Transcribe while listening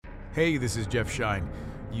Hey, this is Jeff Shine.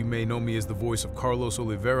 You may know me as the voice of Carlos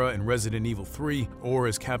Oliveira in Resident Evil 3 or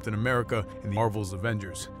as Captain America in the Marvel's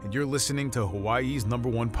Avengers. And you're listening to Hawaii's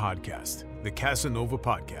 #1 podcast, the Casanova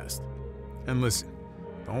Podcast. And listen,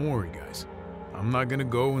 don't worry, guys. I'm not going to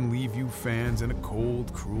go and leave you fans in a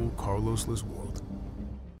cold, cruel, Carlos-less world.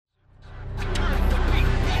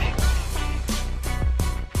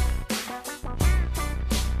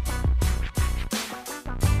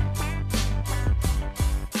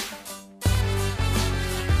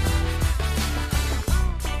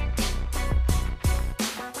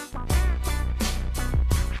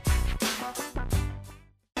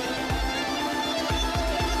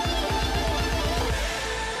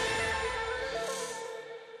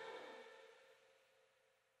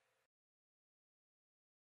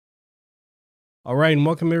 All right, and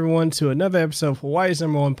welcome everyone to another episode of Hawaii's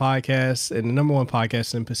 #1 podcast and the #1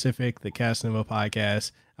 podcast in Pacific, the Casanova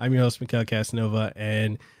Podcast. I'm your host, Mikhail Casanova,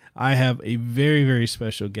 and I have a very, very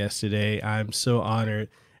special guest today. I'm so honored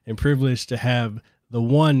and privileged to have the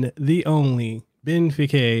one, the only, Ben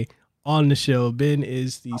Fiquet on the show. Ben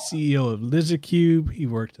is the CEO of LizardCube. He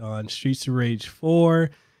worked on Streets of Rage 4.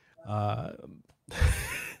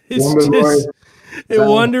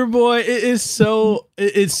 Wonder Boy. It's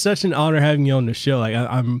such an honor having you on the show. Like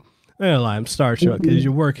I'm not gonna lie, I'm starstruck because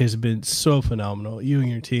your work has been so phenomenal, you and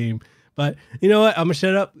your team. But you know what? I'm gonna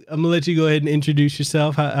shut up. I'm gonna let you go ahead and introduce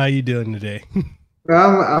yourself. How you doing today?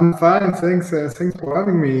 I'm fine. Thanks for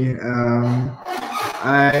having me.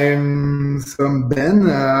 I'm Ben.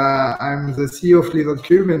 I'm the CEO of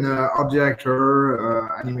LizardCube and art director,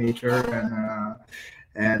 animator,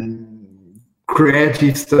 and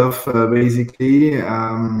creative stuff, basically.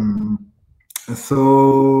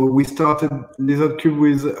 So we started LizardCube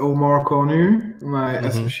with Omar Cornu, my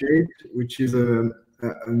associate, which is an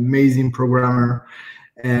amazing programmer,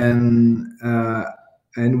 and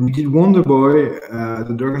we did Wonder Boy,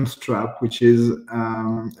 the Dragon's Trap, which is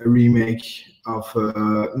a remake of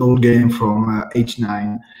an old game from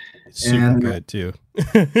H9. Super good too.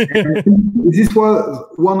 This was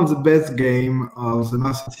one of the best games of the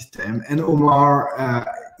Master System, and Omar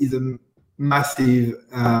is a massive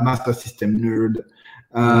Master System nerd.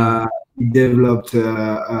 He developed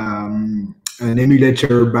an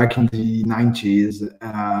emulator back in the 90s,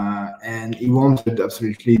 and he wanted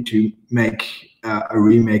absolutely to make a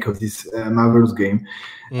remake of this Marvel's game.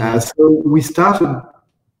 So we started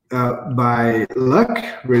by luck,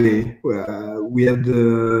 really. We had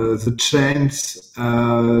the chance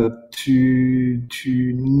to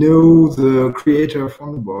know the creator of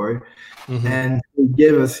Wonder Boy, and he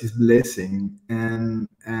gave us his blessing. And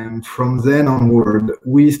from then onward,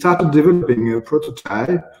 we started developing a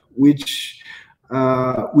prototype, which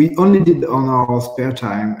we only did on our spare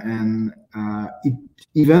time, and it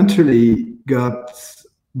eventually got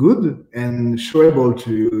good and showable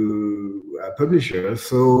to a publisher.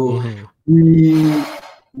 So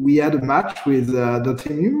we had a match with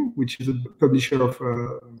Dotemu, which is a publisher of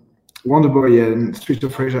Wonder Boy and Streets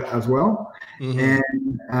of Rage as well. And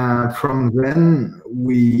from then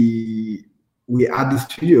we had the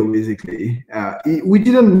studio, basically. We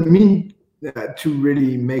didn't mean to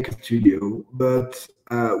really make a studio, but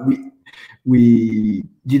we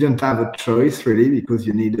didn't have a choice, really, because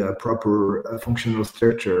you need a proper functional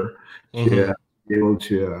structure to be able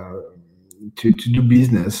to do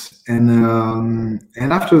business. And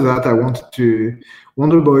after that, I wanted to.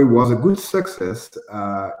 Wonder Boy was a good success,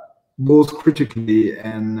 both critically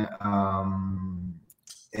and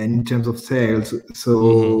in terms of sales.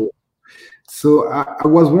 So I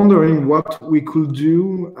was wondering what we could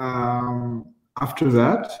do after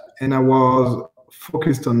that, and I was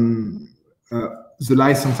focused on the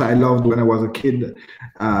license I loved when I was a kid,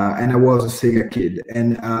 and I was a Sega kid.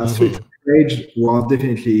 And Streets of Rage was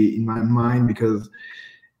definitely in my mind because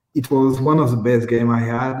it was one of the best games I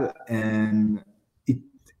had, and it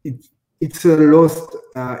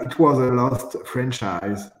was a lost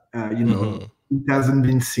franchise. It hasn't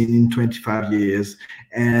been seen in 25 years,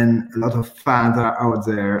 and a lot of fans are out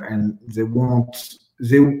there, and they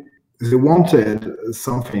wanted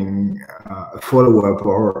something, a follow-up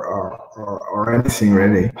or anything,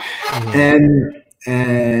 really.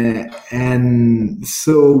 And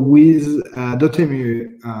so with Dotemu,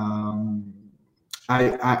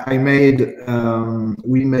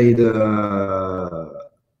 we made a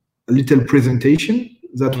little presentation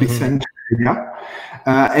that we sent to India.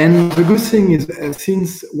 And the good thing is,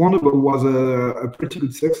 since Wonder Boy was a pretty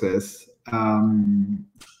good success,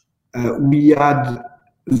 we had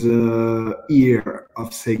the ear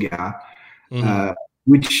of Sega,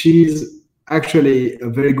 which is actually a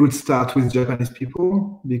very good start with Japanese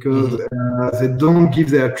people because they don't give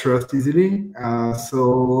their trust easily.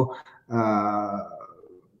 So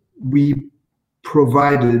we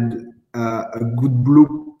provided a good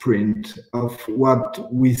blueprint of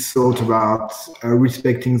what we thought about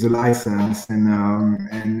respecting the license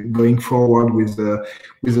and going forward with the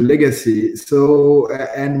legacy. So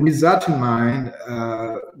and with that in mind,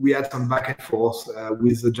 we had some back and forth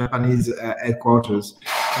with the Japanese headquarters.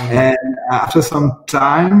 And after some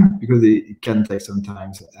time, because it can take some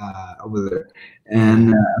time over there,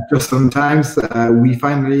 and after some time, we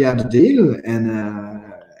finally had a deal, and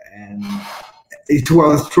it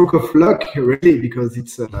was a stroke of luck, really, because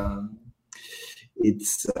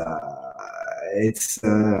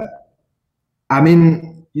I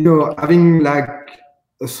mean, you know, having like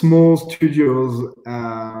a small studios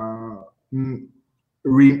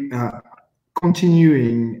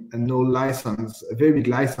continuing no license, a very big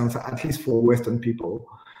license, at least for Western people,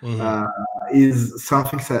 is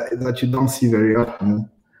something that you don't see very often.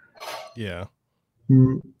 Yeah.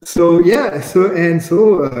 So we had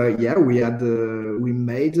we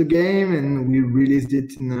made the game and we released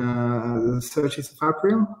it in the 30th of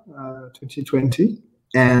April 2020,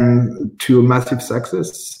 and to a massive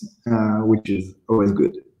success, which is always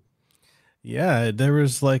good. Yeah, there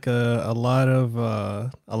was like a lot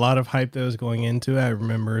of hype that was going into it. I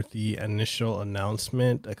remember the initial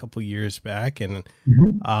announcement a couple years back, and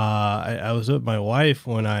I was with my wife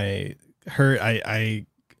when I heard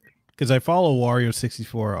because I follow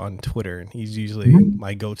Wario64 on Twitter, and he's usually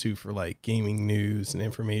my go-to for like gaming news and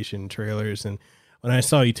information trailers. And when I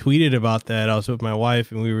saw he tweeted about that, I was with my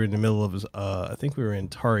wife, and we were in the middle of I think we were in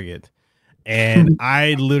Target, and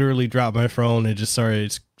I literally dropped my phone and just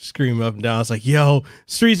started screaming up and down. I was like, "Yo,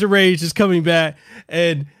 Streets of Rage is coming back!"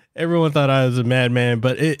 And everyone thought I was a madman,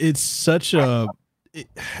 but it's such a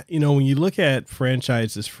you know, when you look at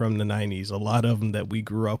franchises from the 90s, a lot of them that we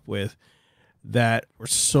grew up with that were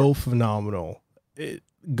so phenomenal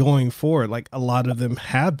going forward, like a lot of them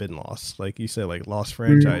have been lost, like you said, like lost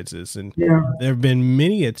franchises. And there have been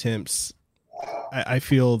many attempts. I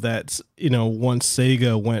feel that, you know, once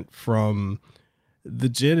Sega went from the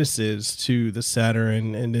Genesis to the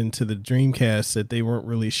Saturn and then to the Dreamcast, that they weren't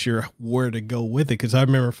really sure where to go with it. Because I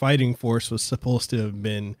remember Fighting Force was supposed to have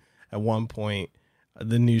been at one point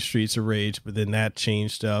the new Streets of Rage, but then that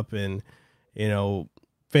changed up, and you know,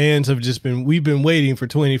 fans have just we've been waiting for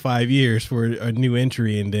 25 years for a new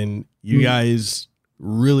entry, and then you guys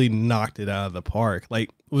really knocked it out of the park. Like,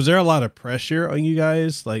 was there a lot of pressure on you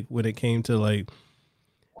guys, like when it came to like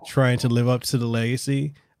trying to live up to the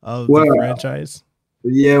legacy of the franchise?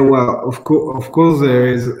 Yeah, well, of course there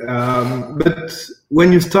is. But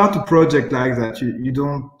when you start a project like that, you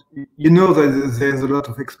don't, you know, that there's a lot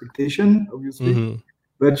of expectation, obviously,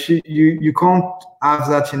 but you can't have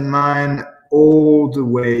that in mind all the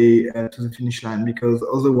way to the finish line, because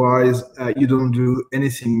otherwise you don't do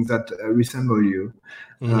anything that resemble you.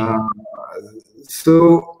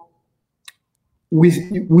 So we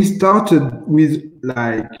started with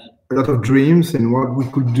like a lot of dreams and what we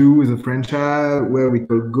could do with the franchise, where we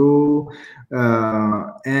could go,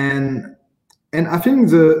 and I think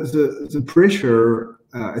the pressure,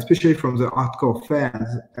 especially from the hardcore fans,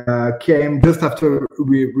 came just after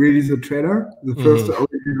we released the trailer, the first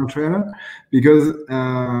original trailer, because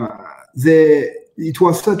it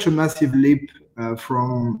was such a massive leap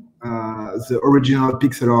from the original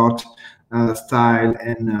pixel art style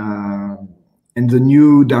and the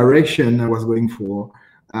new direction I was going for.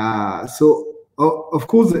 So of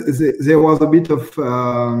course there was a bit of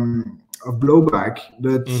blowback,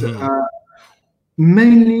 but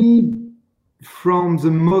mainly from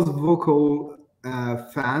the most vocal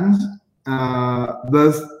fans.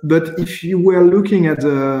 But if you were looking at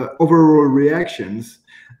the overall reactions,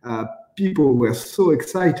 people were so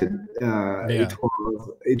excited.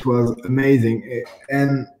 It was amazing,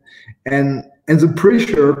 and the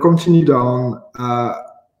pressure continued on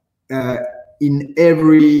in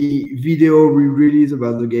every video we released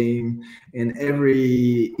about the game and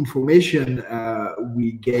every information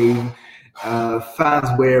we gave. Fans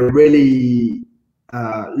were really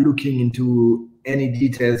looking into any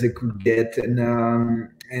details they could get,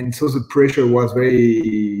 and so the pressure was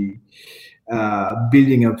very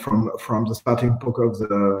building up from the starting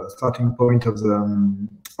point of the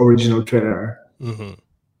original trailer.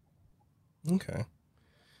 Okay.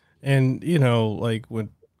 And you know, like when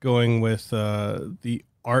going with the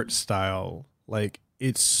art style, like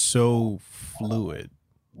it's so fluid.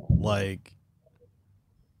 Like,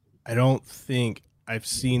 I don't think I've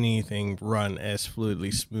seen anything run as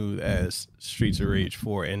fluidly smooth as Streets of Rage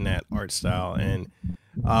 4 in that art style. And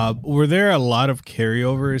Were there a lot of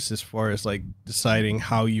carryovers as far as like deciding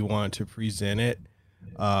how you wanted to present it,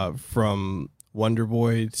 from Wonder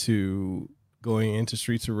Boy to going into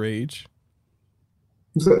Streets of Rage?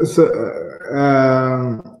 I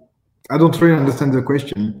don't really understand the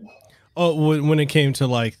question. Oh, when it came to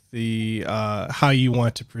like the how you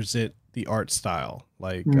want to present the art style,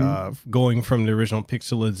 like going from the original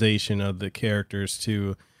pixelization of the characters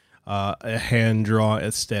to a hand draw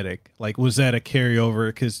aesthetic, like was that a carryover?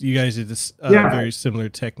 Because you guys did this very similar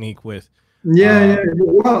technique with.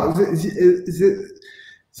 Well,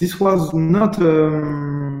 this was not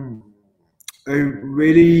a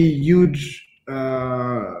really huge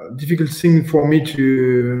difficult thing for me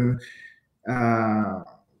to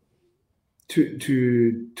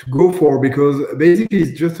go for, because basically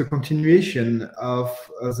it's just a continuation of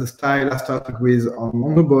the style I started with on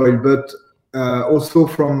Wonder Boy, but also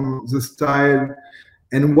from the style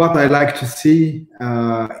and what I like to see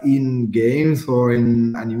in games or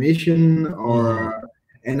in animation, or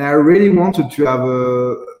and I really wanted to have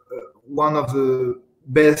one of the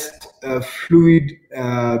best fluid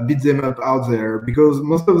beat 'em up out there, because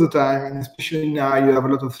most of the time, and especially now, you have a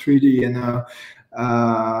lot of 3D and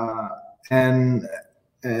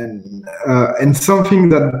something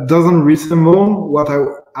that doesn't resemble what I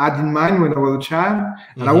had in mind when I was a child.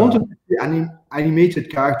 And I wanted to see animated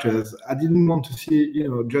characters. I didn't want to see,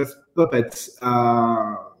 just puppets,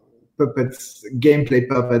 gameplay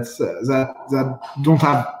puppets that don't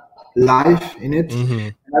have life in it.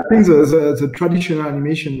 I think the traditional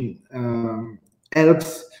animation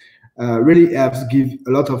really helps give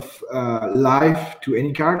a lot of life to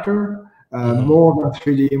any character. More than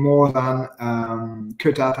 3D, more than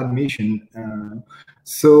cutout animation.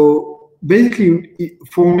 So basically,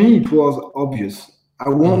 for me, it was obvious. I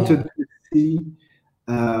wanted to see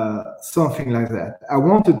something like that. I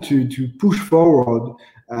wanted to push forward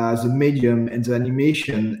the medium and the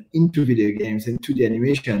animation into video games, into the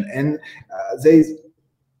animation. And there's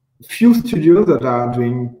few studios that are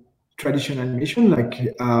doing traditional animation, like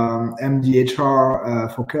MDHR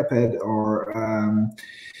for Cuphead, or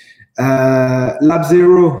Lab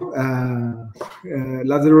Zero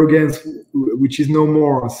Games, which is no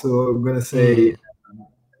more. So I'm gonna say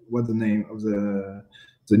what's the name of the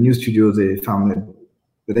new studio they founded.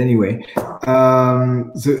 But anyway,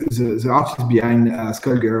 the artists behind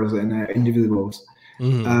Skullgirls and Indivisibles,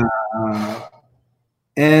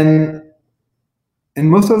 and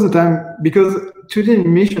most of the time, because 2D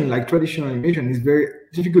animation, like traditional animation, is very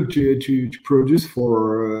difficult to produce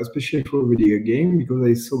for, especially for video game, because there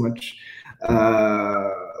is so much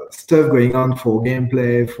stuff going on for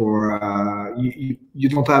gameplay. For you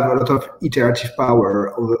don't have a lot of iterative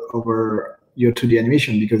power over your 2D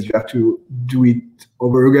animation, because you have to do it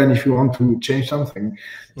over again if you want to change something.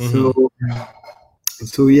 So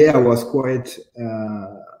yeah, I was quite.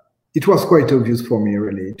 It was quite obvious for me,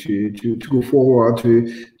 really, to go forward,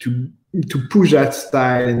 to push that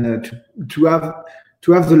style, and to have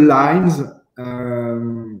the lines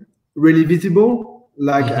really visible.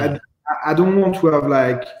 Like I don't want to have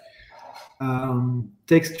like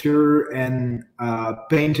texture and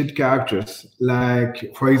painted characters.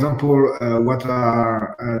 Like, for example, what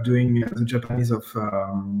are doing the Japanese of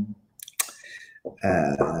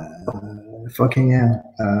fucking hell.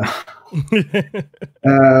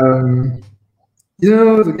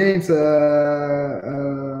 The games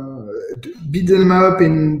beat them up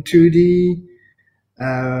in 2D.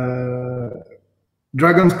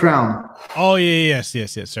 Dragon's Crown. Oh yeah,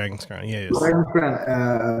 yes, Dragon's Crown. Yeah, yes. Dragon's Crown.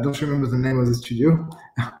 I don't remember the name of the studio.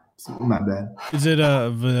 My bad. Is it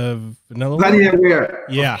Vanilla? VanillaWare.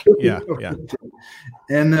 Yeah.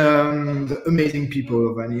 And the amazing people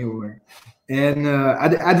of VanillaWare. And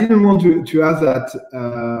I didn't want to have that.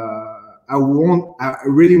 I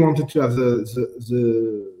really wanted to have the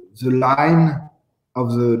line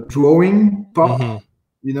of the drawing pop.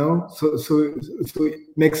 So it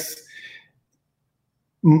makes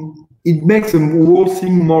the whole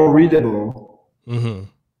thing more readable.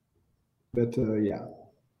 But yeah.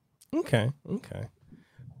 Okay.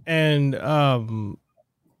 And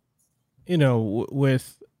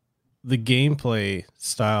with the gameplay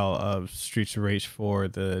style of Streets of Rage 4,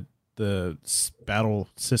 the battle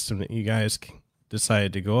system that you guys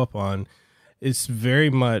decided to go up on, it's very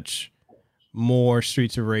much more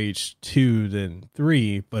Streets of Rage 2 than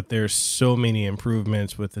 3, but there's so many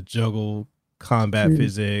improvements with the juggle combat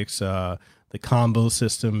physics, the combo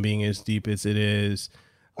system being as deep as it is.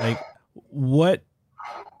 Like, what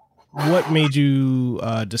made you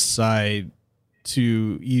decide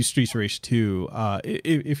to use Streets of Rage 2,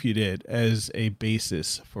 if you did, as a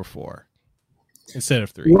basis for 4 instead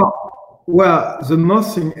of 3? Well, the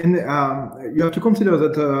most thing, and you have to consider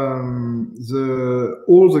that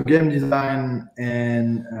all the game design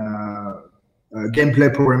and gameplay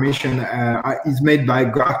programmation is made by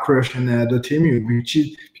Crush and Dotemu, which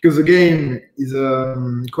is because the game is a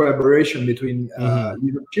collaboration between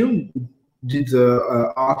LizardCube, who did the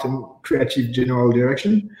art and creative general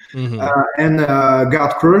direction, and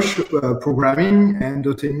Guard Crush programming, and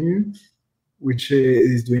Dotemu, which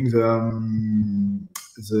is doing the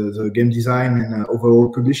game design and overall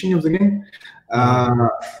publishing of the game.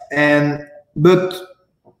 But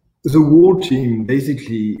the whole team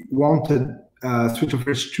basically wanted Street of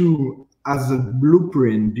Rage 2 as a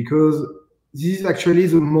blueprint because this is actually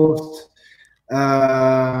the most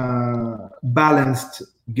balanced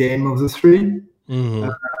game of the three.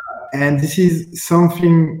 And this is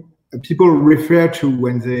something people refer to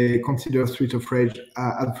when they consider Street of Rage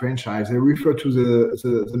as a franchise. They refer to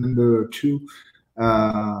the number 2,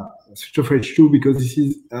 Street of Rage 2, because this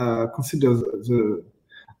is considered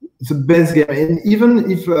the best game. And even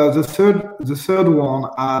if the third one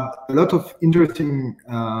had a lot of interesting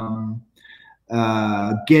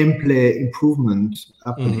gameplay improvements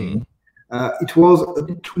happening, it was a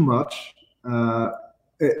bit too much.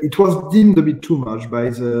 It was deemed a bit too much by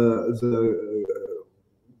the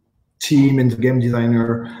team and the game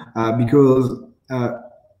designer because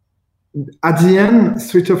at the end,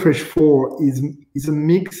 Street of Rage 4 is a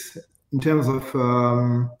mix in terms of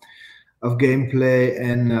gameplay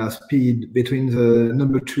and speed between the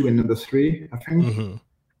number 2 and number 3, I think,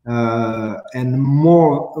 and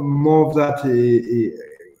more of that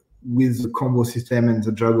with the combo system and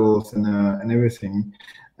the juggles and everything.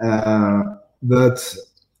 But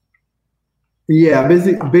yeah,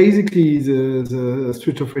 basically the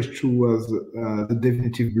Street of Rage 2 was the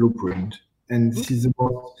definitive blueprint, and this is the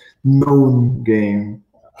most known game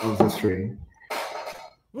of the three.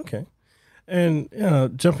 Okay. And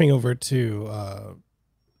jumping over to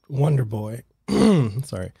Wonder Boy,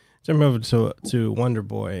 sorry, jumping over to Wonder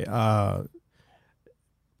Boy,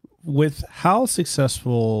 with how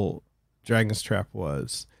successful Dragon's Trap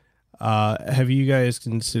was, have you guys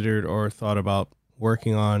considered or thought about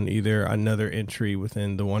working on either another entry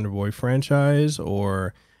within the Wonder Boy franchise,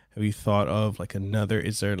 or have you thought of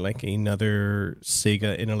is there another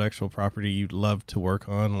Sega intellectual property you'd love to work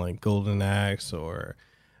on, like Golden Axe or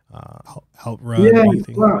Outrun? Yeah,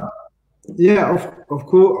 anything? Well, yeah, of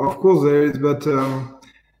course there is, but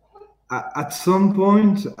at some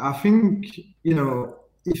point, I think,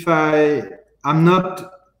 if I'm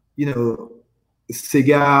not,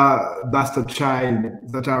 Sega bastard child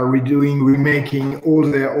that are remaking all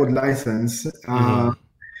their old license, and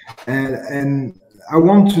I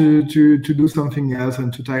want to do something else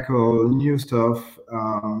and to tackle new stuff.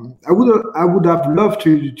 I would have loved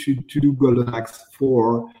to do Golden Axe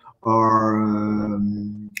 4 or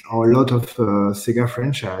a lot of Sega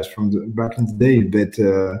franchise from back in the day, but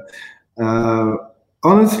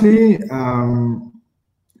honestly,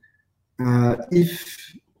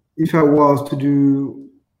 if I was to do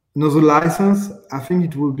another license, I think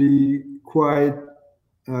it would be quite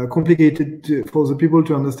complicated for the people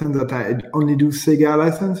to understand that I only do Sega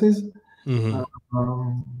licenses.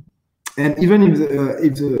 And even if the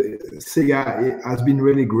Sega has been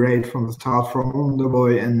really great from the start, from Wonder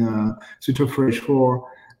Boy and Street of Rage 4,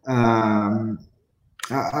 I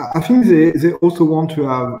think they also want to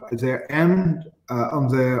have their hand on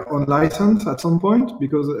their own license at some point,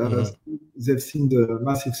 because they've seen the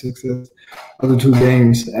massive success of the two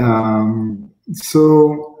games.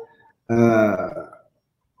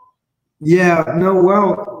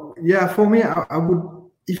 For me, I would,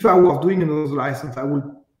 if I was doing another license, I would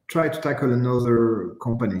try to tackle another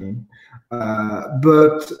company.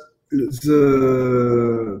 But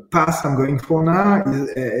the path I'm going for now is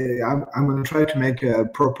I'm going to try to make a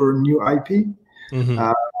proper new IP,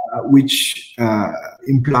 which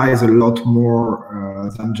implies a lot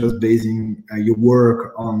more than just basing your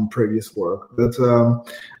work on previous work. But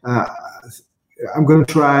I'm going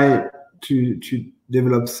to try to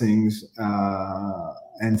develop things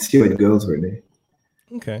and see how it goes, really.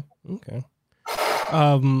 Okay.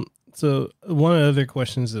 So one of the other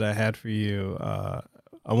questions that I had for you,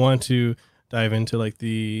 I wanted to dive into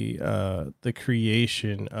the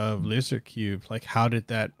creation of LizardCube. How did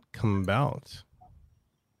that come about?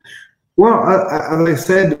 Well, as I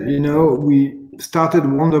said, we started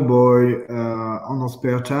Wonder Boy on our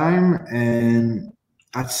spare time, and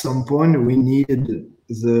at some point we needed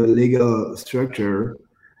the legal structure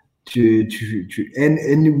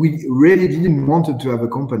and we really didn't want to have a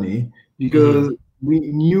company, because we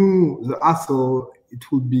knew the hassle it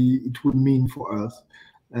would mean for us.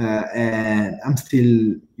 and I'm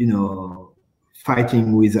still,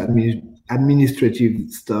 fighting with administrative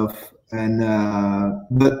stuff. And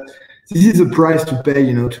but this is a price to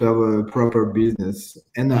pay, to have a proper business.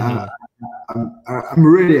 And I'm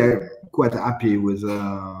really quite happy with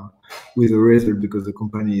the result because the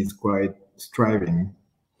company is quite striving.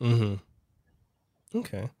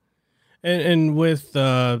 Okay. And with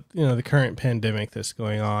the current pandemic that's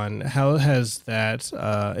going on, how has that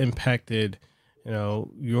impacted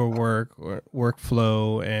your work or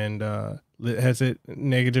workflow, and has it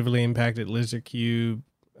negatively impacted LizardCube?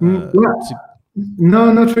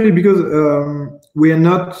 No, not really, because we are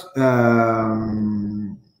not.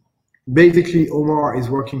 Basically, Omar is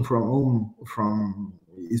working from home.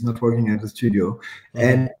 He's not working at the studio,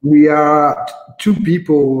 and we are two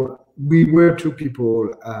people. We were two people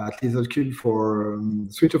at LizardCube for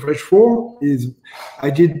Street of Rage 4. I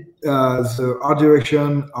did the art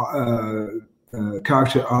direction,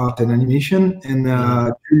 character art, and animation, and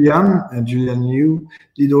Julian Liu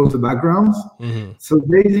did all the backgrounds. So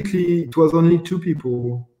basically, it was only two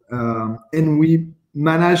people, and we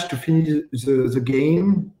managed to finish the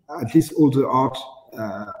game, at least all the art,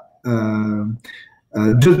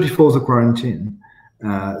 just before the quarantine.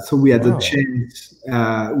 So we had the chance.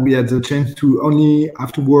 We had the chance to only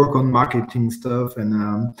have to work on marketing stuff,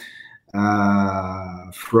 and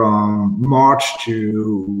from March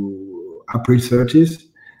to April 30th.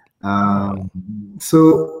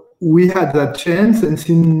 So we had that chance, and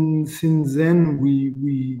since then we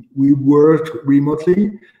worked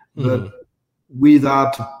remotely, but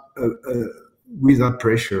without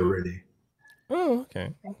pressure, really. Oh,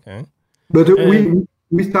 okay. But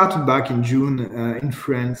we started back in June in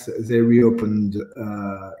France. They reopened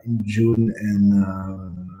in June, and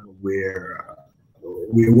we're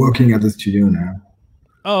working at the studio now.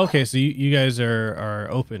 Oh, okay. So you guys are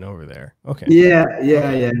open over there. Okay. Yeah.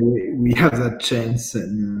 We have that chance,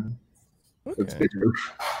 and that's better.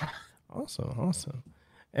 Awesome.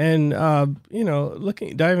 And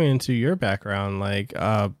diving into your background, like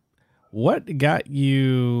what got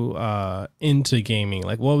you into gaming?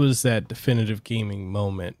 Like, what was that definitive gaming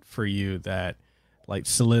moment for you that like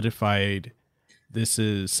solidified this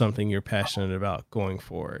is something you're passionate about going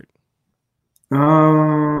forward?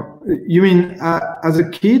 You mean as a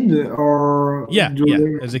kid, or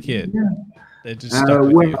as a kid? Yeah. It just stuck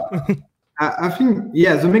with you. I think,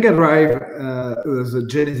 the Mega Drive, the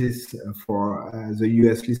Genesis for the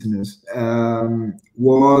US listeners,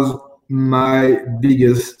 was my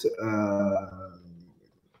biggest,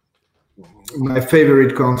 my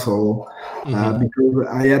favorite console, because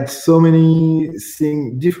I had so many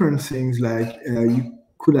different things. Like you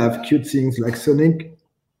could have cute things like Sonic,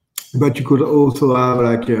 but you could also have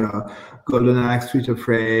like Golden Axe, Street of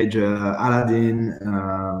Rage, Aladdin,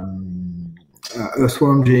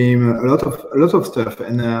 Earthworm Jim, a lot of stuff,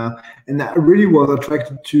 and I really was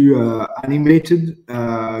attracted to animated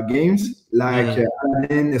games like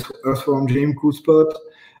Aladdin, Earthworm Jim, Cool Spot,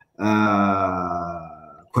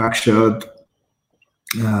 Quackshot.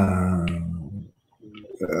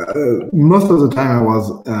 Most of the time I was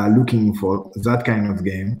looking for that kind of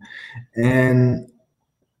game, and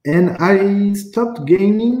I stopped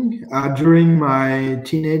gaming during my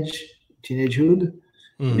teenagehood.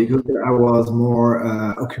 Because I was more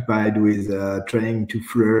occupied with trying to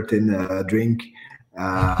flirt and drink.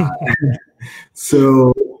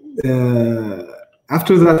 So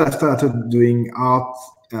after that, I started doing art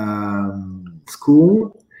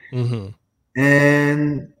school,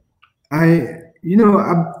 and I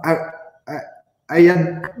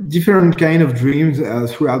had different kind of dreams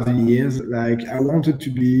throughout the years. Like I wanted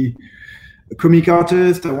to be a comic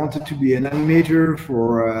artist. I wanted to be an animator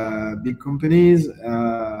for big companies.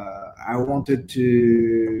 I wanted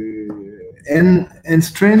to, and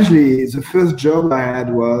strangely, the first job I had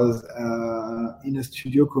was in a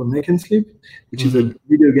studio called Make and Sleep, which is a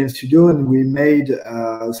video game studio, and we made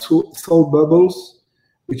Soul Bubbles,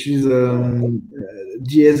 which is a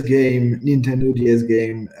DS game, Nintendo DS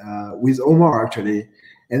game, with Omar actually.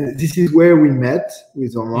 And this is where we met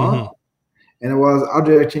with Omar. And I was art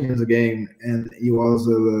directing in the game, and he was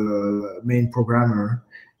the main programmer.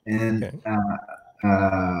 And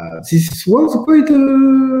this was quite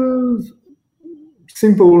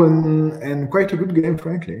simple and quite a good game,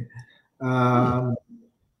 frankly. And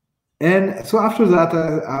so after that,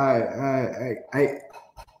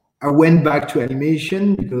 I went back to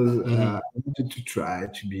animation because I wanted to try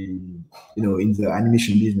to be, in the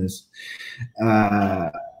animation business.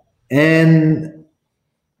 And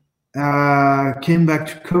came back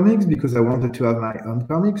to comics because I wanted to have my own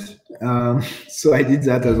comics. So I did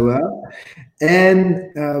that as well.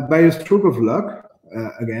 And by a stroke of luck,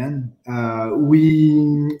 again.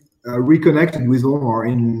 We reconnected with Omar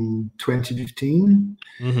in 2015,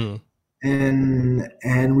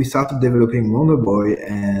 and we started developing Wonder Boy,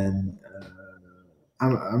 and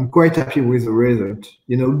I'm quite happy with the result.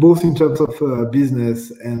 Both in terms of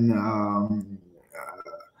business and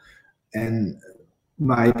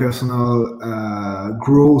my personal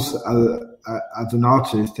growth as an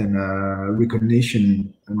artist and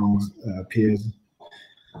recognition among peers.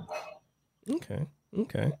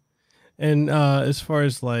 Okay. And as far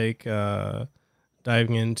as like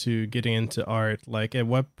getting into art, like at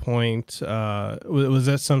what point was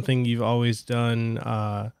that something you've always done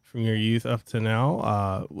from your youth up to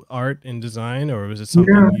now, art and design, or was it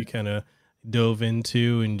something you kind of dove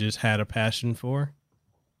into and just had a passion for?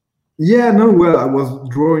 Yeah, no, well, I was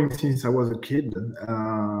drawing since I was a kid.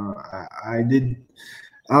 I did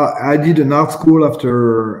an art school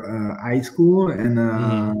after high school, and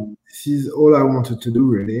this is all I wanted to do,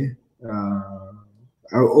 really.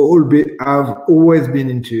 I've always been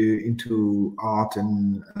into art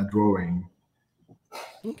and drawing.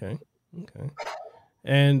 Okay.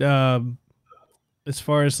 And as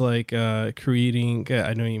far as like creating,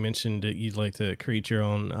 I know you mentioned that you'd like to create your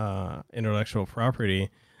own intellectual property.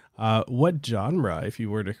 What genre, if you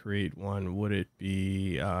were to create one, would it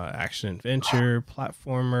be action adventure,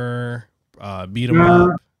 platformer, beat 'em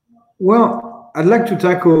up? Well, I'd like to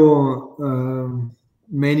tackle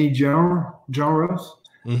many genres.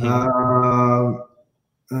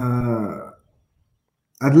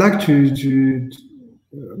 I'd like to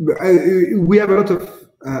we have a lot of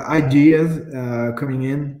ideas coming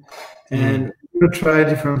in, and we're gonna try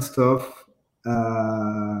different stuff.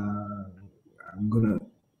 I'm gonna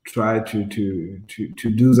try to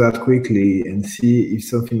do that quickly and see if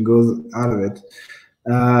something goes out of it.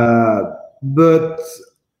 But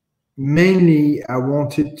mainly, I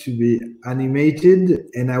want it to be animated,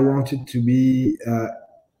 and I want it to be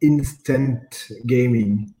instant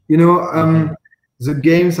gaming. The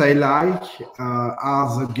games I like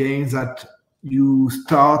are the games that you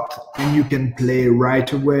start and you can play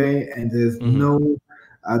right away, and there's no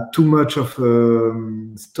too much of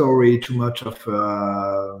story, too much of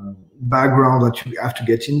background that you have to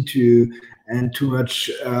get into, and too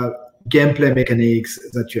much gameplay mechanics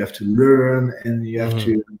that you have to learn, and you have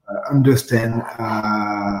to understand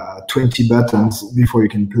 20 buttons before you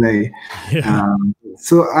can play.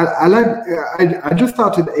 So I just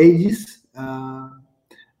started Aegis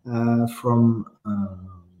from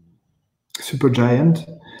Supergiant,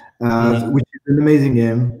 which is an amazing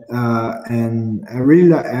game, and I really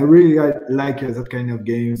like that kind of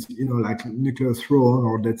games, like Nuclear Throne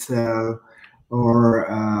or Dead Cell, or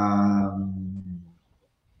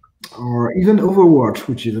even Overwatch,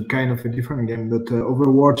 which is a kind of a different game, but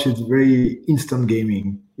Overwatch is very instant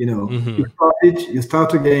gaming. You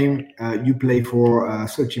start a game, you play for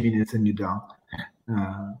 30 minutes, and you're done,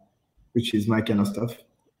 which is my kind of stuff.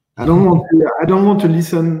 I don't want to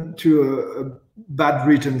listen to a bad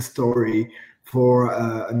written story for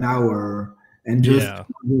an hour and just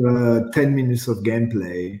 10 minutes of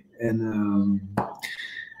gameplay, and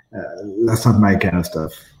that's not my kind of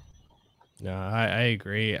stuff. No, I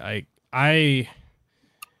agree. I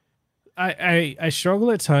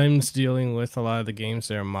struggle at times dealing with a lot of the games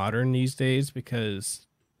that are modern these days because,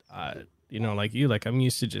 like I'm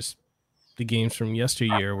used to just the games from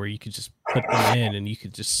yesteryear where you could just put them in and you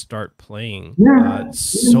could just start playing.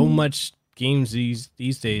 So much games these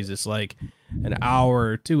days, it's like an hour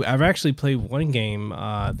or two. I've actually played one game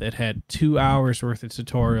that had 2 hours worth of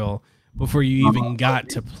tutorial before you even got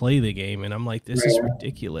to play the game, and I'm like, this is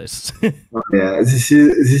ridiculous. This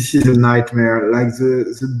is a nightmare. Like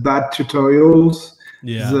the bad tutorials,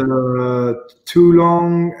 the too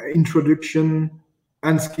long introduction,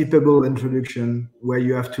 unskippable introduction, where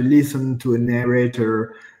you have to listen to a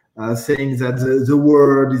narrator saying that the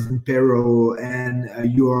world is in peril and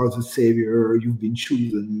you are the savior, you've been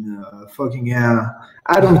chosen. Fucking hell!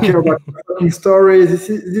 I don't care about the fucking story. This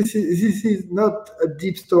is not a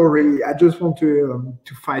deep story. I just want to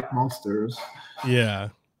fight monsters. Yeah.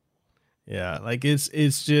 Like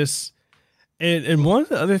it's just, and one of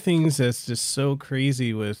the other things that's just so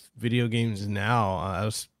crazy with video games now. I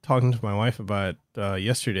was talking to my wife about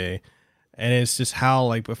yesterday. And it's just how,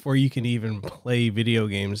 like, before you can even play video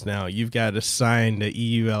games now, you've got to sign the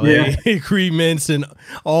EULA agreements and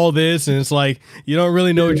all this. And it's like, you don't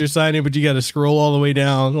really know what you're signing, but you got to scroll all the way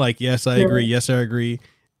down. Like, yes, I agree. Yes, I agree.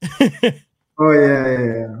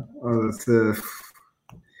 Oh,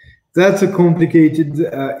 that's a complicated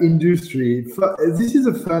industry. This is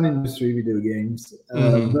a fun industry, video games,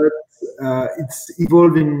 but it's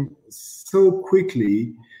evolving so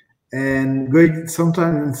quickly. and going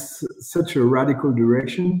sometimes in such a radical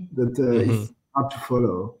direction that it's hard to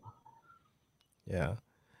follow. Yeah,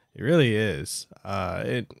 it really is.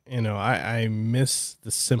 I miss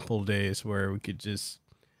the simple days where we could just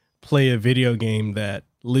play a video game that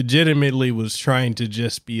legitimately was trying to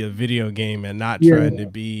just be a video game and not trying to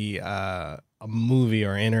be a movie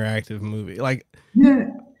or interactive movie. Like,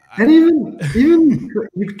 and even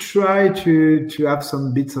you try to have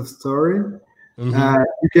some bits of story. You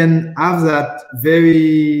can have that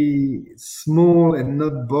very small and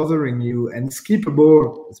not bothering you and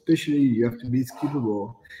skippable, especially you have to be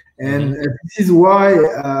skippable. And this is why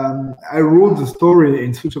I wrote the story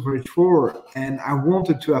in Streets of Rage 4, and I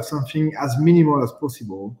wanted to have something as minimal as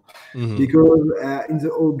possible, because in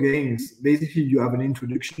the old games, basically you have an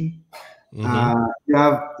introduction. You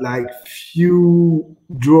have like few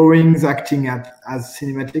drawings acting as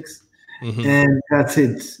cinematics. And that's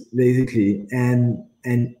it, basically. And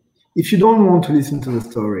if you don't want to listen to the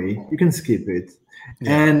story, you can skip it.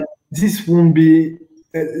 And this won't be.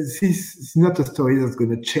 This is not a story that's going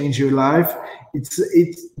to change your life. It's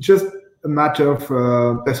just a matter of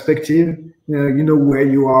perspective. You know where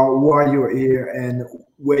you are, why you're here, and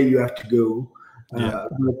where you have to go.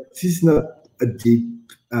 But this is not a deep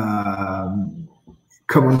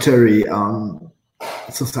commentary on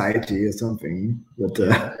society or something.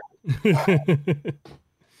 But.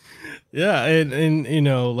 Yeah,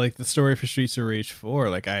 and like the story for Streets of Rage 4,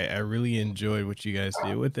 like I really enjoyed what you guys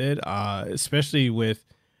did with it, especially with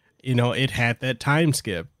it had that time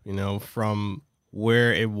skip from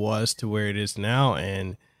where it was to where it is now,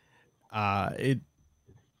 and it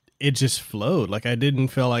just flowed. Like I didn't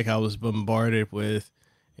feel like I was bombarded with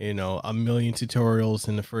a million tutorials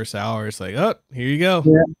in the first hour. It's like, oh, here you go,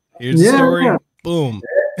 here's the story, boom.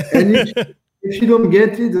 And if you don't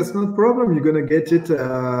get it, that's not a problem. You're gonna get it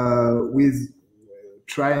with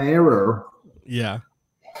try and error. Yeah.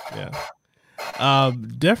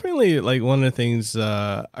 Definitely. Like one of the things.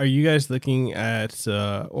 Are you guys looking at,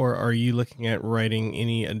 or are you looking at writing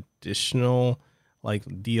any additional like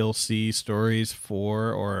DLC stories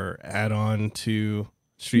for or add on to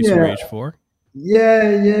Streets of Rage 4?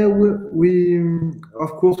 Yeah. We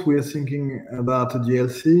of course we are thinking about a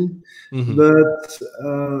DLC, but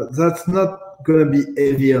that's not gonna be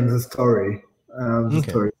heavy on the story,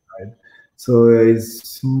 story side. So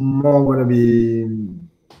it's more gonna be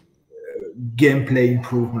gameplay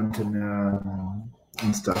improvement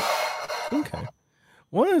and stuff. Okay.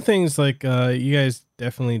 One of the things like you guys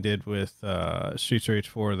definitely did with Streets of Rage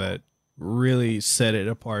 4 that really set it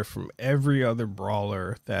apart from every other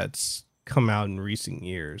brawler that's come out in recent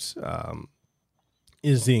years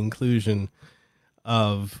is the inclusion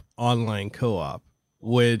of online co-op,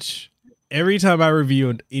 which every time I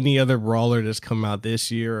review any other brawler that's come out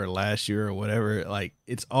this year or last year or whatever, like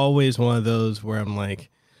it's always one of those where I'm like,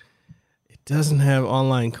 it doesn't have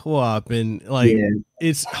online co-op, and like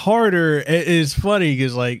it's harder. It's funny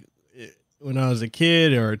because like when I was a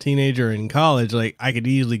kid or a teenager in college, like I could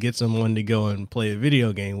easily get someone to go and play a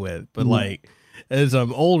video game with, but like as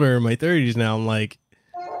I'm older in my 30s now, I'm like,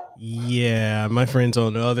 yeah, my friends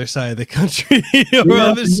on the other side of the country or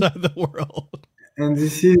other side of the world. And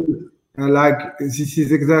this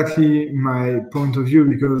is exactly my point of view,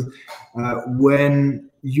 because when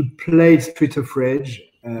you played Street of Rage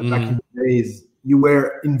back in the days, you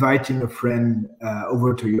were inviting a friend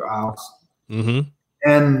over to your house.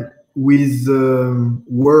 And with the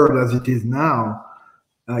world as it is now,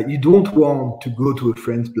 you don't want to go to a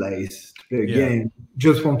friend's place to play a game. You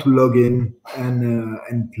just want to log in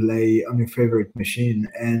and play on your favorite machine.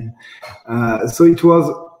 And so it was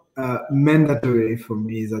mandatory for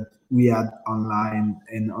me that we had online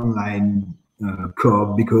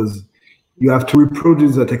co-op, because you have to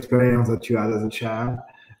reproduce that experience that you had as a child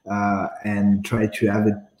and try to have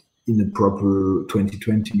it in a proper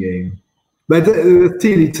 2020 game. But still,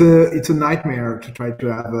 it's a nightmare to try to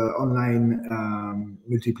have online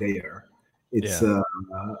multiplayer. It's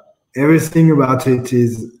everything about it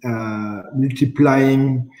is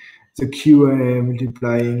multiplying the QA,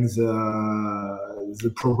 multiplying the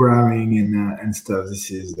programming and stuff.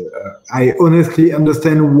 This is I honestly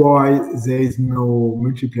understand why there is no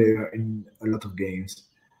multiplayer in a lot of games.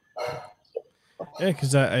 Yeah,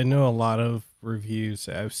 because I know a lot of reviews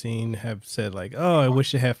I've seen have said like, oh, I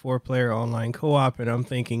wish it had 4-player online co-op, and I'm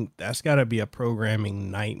thinking that's got to be a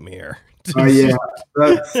programming nightmare. Oh yeah,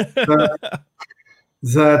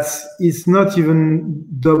 that's it's not even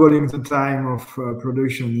doubling the time of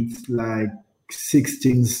production. It's like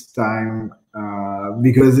 16th time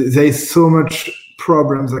because there is so much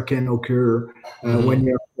problems that can occur when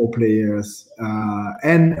you have 4 players.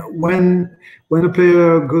 And when a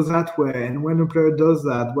player goes that way, and when a player does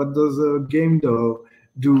that, what does a game do?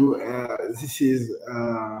 This is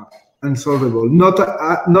unsolvable. Not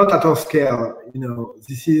at our scale.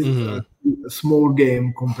 This is a small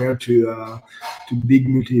game compared to big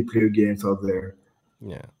multiplayer games out there.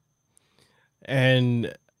 Yeah.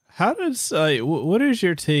 And how does what is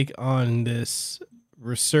your take on this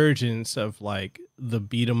resurgence of like the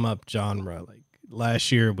beat 'em up genre? Like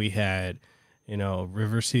last year we had,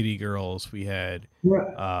 River City Girls, we had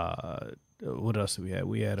what else did we have?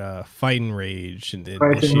 We had Fighting Rage, and then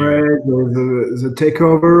Fighting Rage, the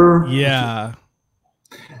Takeover. Yeah.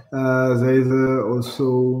 There is also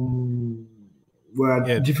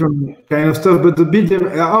different kind of stuff, but the beat'em.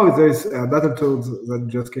 There's Battletoads that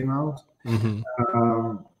just came out.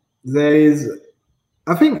 There is,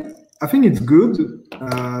 I think it's good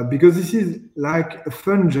because this is like a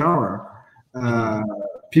fun genre.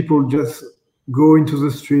 People just go into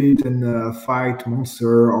the street and fight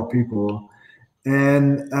monster or people,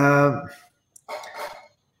 and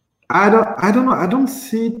I don't know. I don't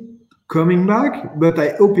see it coming back, but I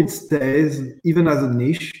hope it stays even as a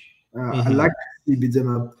niche. I like to see beat 'em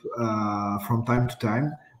up from time to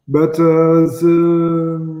time, but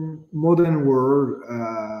the modern world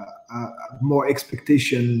more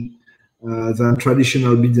expectation than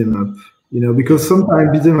traditional beat 'em up. Because sometimes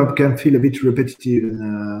beat 'em up can feel a bit repetitive,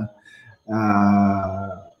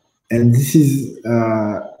 and this is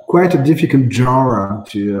quite a difficult genre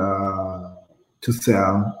to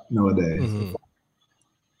sell nowadays.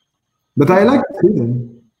 But I like to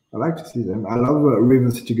see them. I I love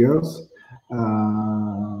River City Girls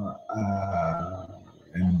and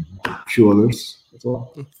a few others as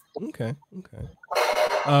well. Okay.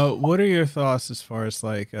 What are your thoughts as far as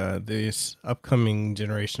like this upcoming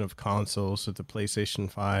generation of consoles with the PlayStation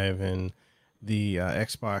 5 and the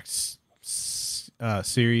Xbox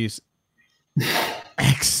Series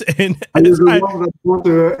X? And are you the one that bought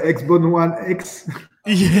the Xbox One X?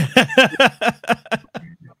 Yeah.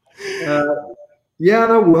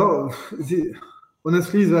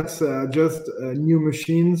 Honestly, that's just new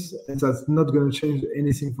machines, and that's not going to change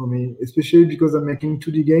anything for me, especially because I'm making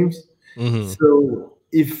 2D games. So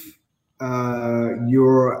if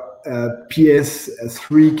your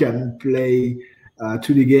PS3 can play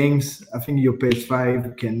 2D games, I think your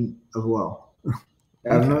PS5 can as well.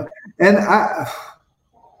 And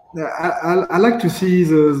I like to see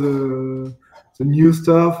the new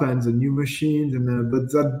stuff and the new machines,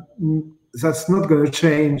 but that's not going to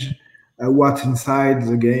change what's inside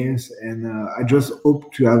the games. And I just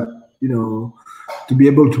hope to have to be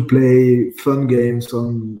able to play fun games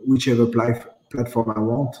on whichever platform I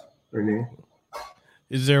want. Really.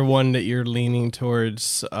 Is there one that you're leaning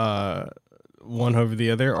towards one over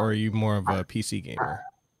the other, or are you more of a PC gamer?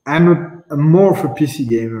 I'm more of a PC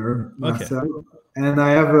gamer myself, and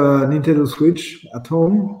I have a Nintendo Switch at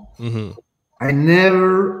home. I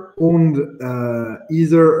never owned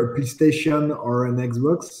either a PlayStation or an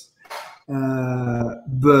Xbox,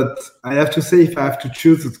 but I have to say, if I have to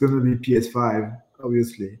choose, it's going to be PS5,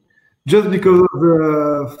 obviously. Just because of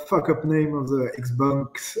the fuck-up name of the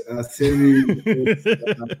Xbox series.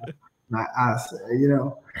 My ass,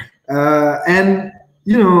 and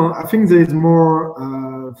I think there is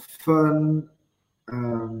more fun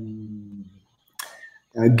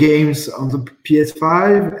games on the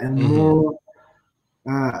PS5 and more.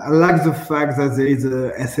 I like the fact that there is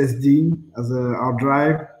a SSD as a hard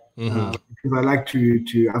drive because I like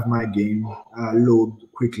to have my game load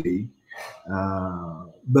quickly.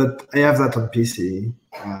 But I have that on PC.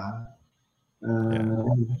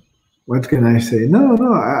 What can I say? No,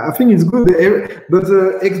 I think it's good. But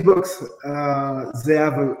the Xbox, they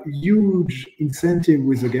have a huge incentive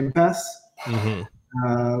with the Game Pass,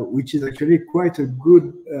 which is actually quite a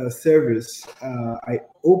good service. I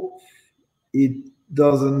hope it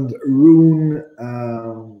doesn't ruin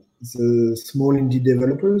the small indie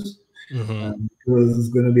developers, because there's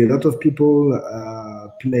going to be a lot of people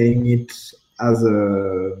playing it as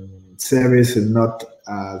a service and not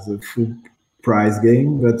as a full price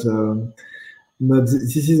game, but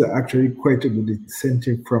this is actually quite a good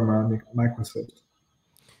incentive from Microsoft.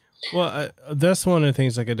 Well, that's one of the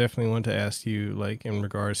things I definitely want to ask you, like in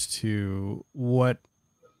regards to what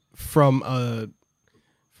from a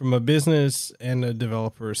business and a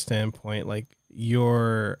developer standpoint, like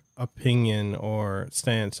your opinion or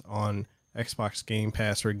stance on Xbox Game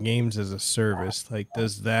Pass or games as a service. Like,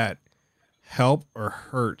 does that help or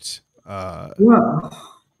hurt? Well,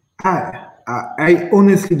 I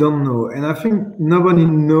honestly don't know, and I think nobody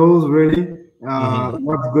knows really,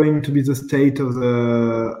 what's going to be the state of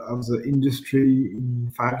the industry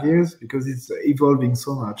in 5 years, because it's evolving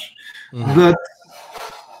so much. But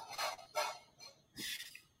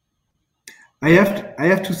I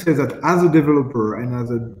have to say that as a developer and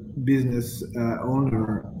as a business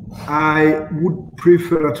owner, I would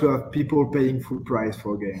prefer to have people paying full price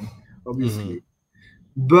for a game, obviously.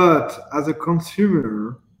 But as a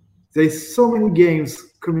consumer, there's so many games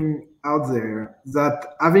coming out there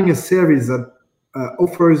that having a service that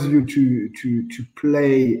offers you to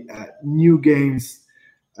play new games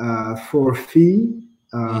for a fee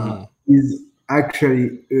is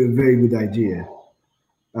actually a very good idea.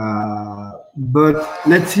 But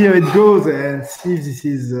let's see how it goes and see if this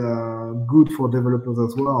is good for developers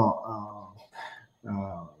as well.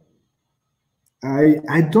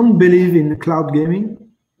 I don't believe in cloud gaming.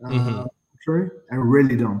 Sorry, I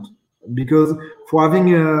really don't, because for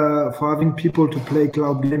having people to play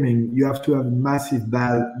cloud gaming, you have to have a massive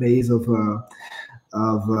base of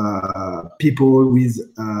people with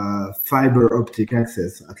fiber optic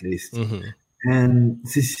access at least. And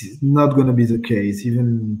this is not going to be the case. Even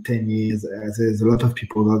in 10 years, there's a lot of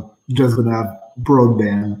people that are just going to have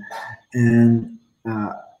broadband. And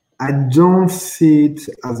I don't see it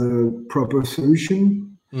as a proper solution.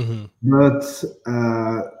 But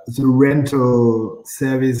the rental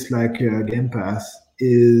service like Game Pass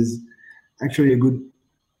is actually a good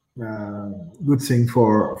thing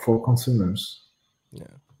for consumers.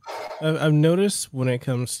 Yeah. I've noticed when it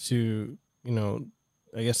comes to,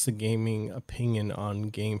 I guess the gaming opinion on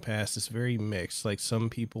Game Pass is very mixed. Like some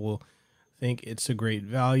people think it's a great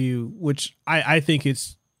value, which I think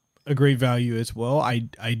it's a great value as well. I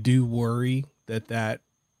do worry that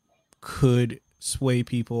could sway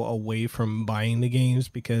people away from buying the games,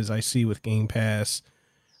 because I see with Game Pass,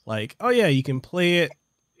 like, oh yeah, you can play it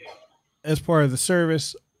as part of the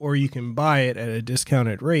service, or you can buy it at a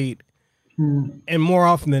discounted rate. And more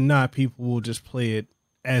often than not, people will just play it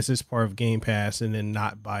as it's part of Game Pass and then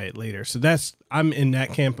not buy it later. So I'm in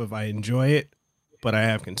that camp of I enjoy it, but I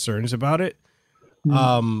have concerns about it.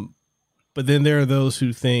 But then there are those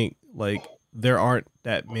who think like there aren't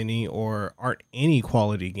that many or aren't any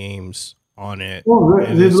quality games on it. Well,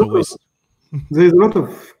 there's a lot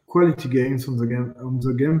of quality games on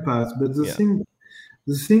the Game Pass, but the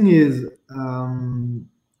thing is,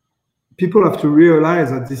 people have to realize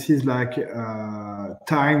that this is like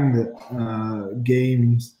timed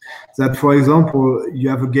games. That, for example, you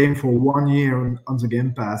have a game for 1 year on the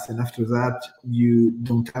Game Pass, and after that you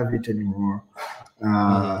don't have it anymore.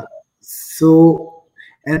 So,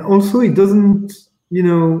 and also it doesn't,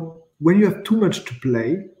 when you have too much to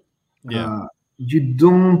play, you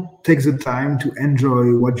don't take the time to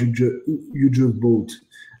enjoy what you just bought.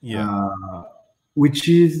 Which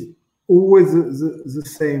is always the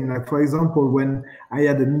same. Like, for example, when I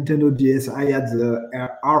had a Nintendo DS, I had the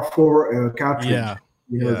R4 cartridge.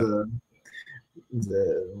 The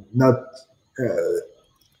not.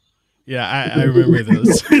 I remember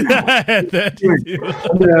those. I had that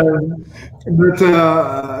but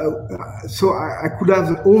so I could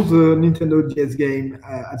have all the Nintendo DS game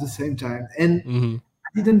at the same time, and I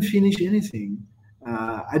didn't finish anything.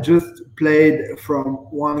 I just played from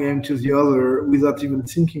one game to the other without even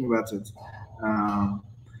thinking about it.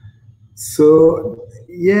 So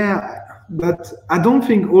yeah, but I don't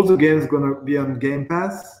think all the games are gonna be on Game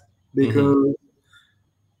Pass,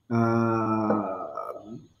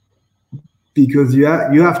 because you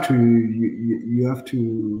have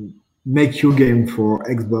to make your game for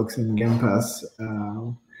Xbox and Game Pass,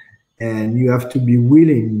 and you have to be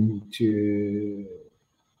willing to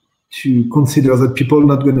consider that people are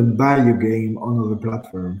not going to buy your game on other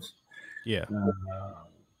platforms.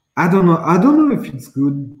 I don't know if it's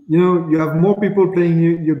good. You have more people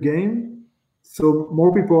playing your game, so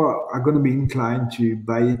more people are going to be inclined to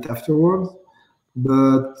buy it afterwards.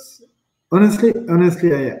 But honestly,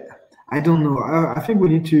 I don't know. I think we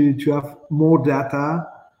need to have more data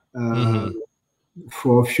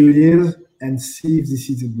for a few years and see if this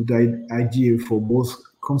is a good idea for both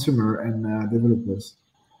consumer and developers.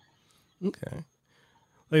 Okay.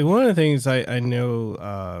 Like, one of the things I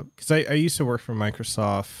know, because I used to work for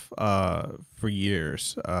Microsoft for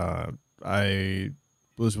years. I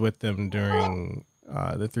was with them during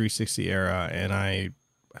the 360 era, and I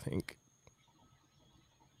think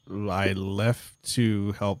I left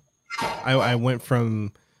to help. I went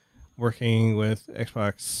from working with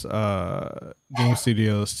Xbox game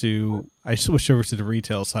studios to I switched over to the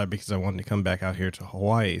retail side because I wanted to come back out here to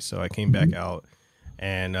Hawaii. So I came back out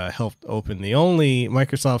and helped open the only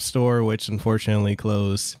Microsoft store, which unfortunately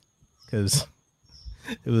closed because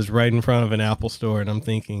it was right in front of an Apple store. And I'm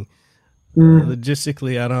thinking,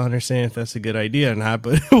 Logistically, I don't understand if that's a good idea or not,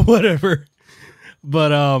 but whatever.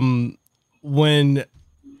 But when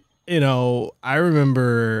I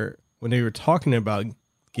remember when they were talking about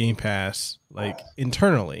Game Pass, like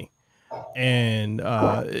internally, and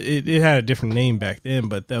it had a different name back then,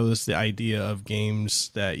 but that was the idea of games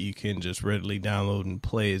that you can just readily download and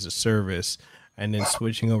play as a service, and then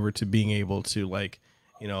switching over to being able to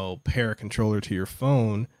pair a controller to your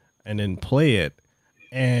phone and then play it.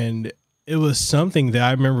 And it was something that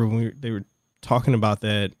I remember when they were talking about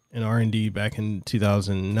that in R&D back in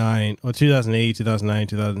 2009 or 2008, 2009,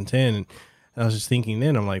 2010. And I was just thinking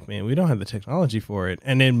then, I'm like, man, we don't have the technology for it.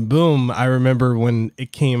 And then boom, I remember when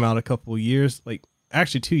it came out a couple of years, like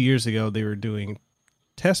actually 2 years ago, they were doing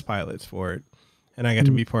test pilots for it. And I got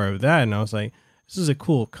to be part of that. And I was like, this is a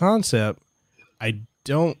cool concept. I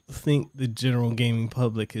don't think the general gaming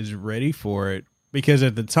public is ready for it, because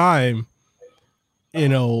at the time,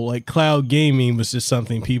 like cloud gaming was just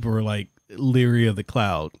something people were like leery of the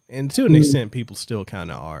cloud. And to an extent, people still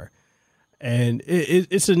kind of are. And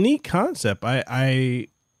it's a neat concept. I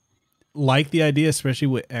like the idea, especially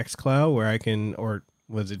with xCloud, where I can, or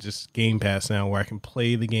was it just Game Pass now, where I can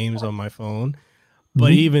play the games on my phone.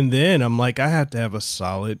 But even then, I'm like, I have to have a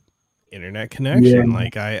solid internet connection.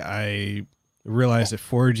 Like I realize that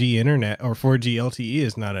 4G internet or 4G LTE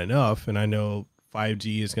is not enough. And I know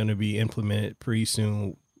 5G is going to be implemented pretty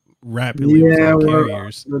soon, rapidly with all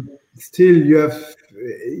carriers. But still, you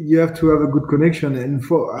have to have a good connection. And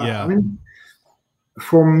for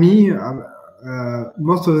me,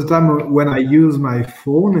 most of the time when I use my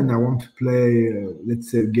phone and I want to play,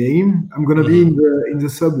 let's say, a game, I'm gonna be in the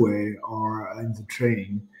subway or in the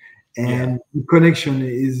train, and the connection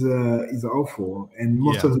is awful. And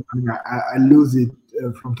most of the time, I lose it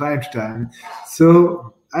from time to time.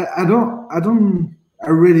 So I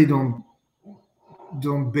really don't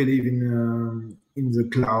believe in the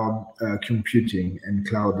cloud computing and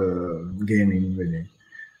cloud gaming, really.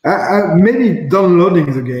 Maybe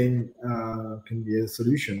downloading the game can be a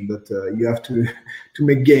solution, but you have to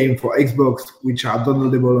make game for Xbox which are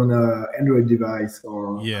downloadable on an Android device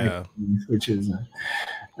or iPhone, which is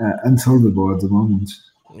unsolvable at the moment.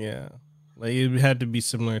 Yeah, like it had to be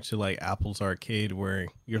similar to like Apple's Arcade, where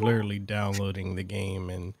you're literally downloading the game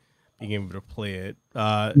and being able to play it.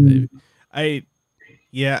 I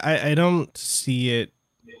don't see it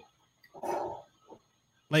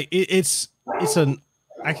like it's an.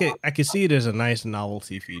 I can see it as a nice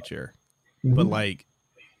novelty feature, but like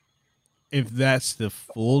if that's the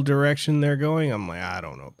full direction they're going, I'm like, I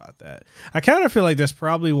don't know about that. I kind of feel like that's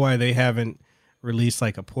probably why they haven't released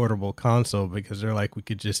like a portable console, because they're like, we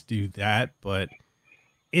could just do that. But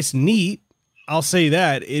it's neat. I'll say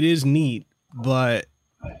that it is neat, but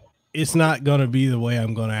it's not going to be the way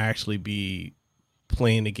I'm going to actually be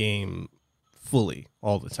playing the game fully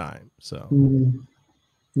all the time. So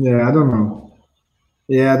yeah, I don't know.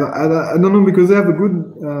 Yeah, I don't know, because they have a good.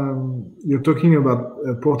 You're talking about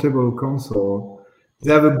a portable console.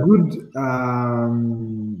 They have a good.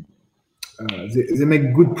 They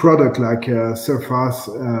make good product like Surface,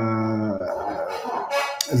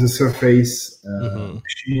 the Surface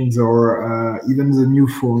machines, or even the new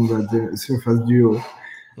phone, the Surface Duo.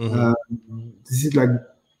 This is like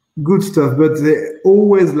good stuff, but they're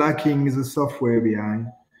always lacking the software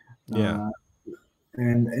behind.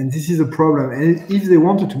 And this is a problem. And if they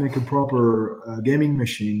wanted to make a proper gaming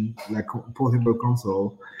machine, like a portable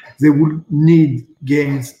console, they would need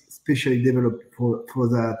games specially developed for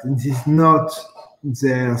that. And this is not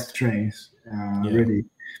their strength, really.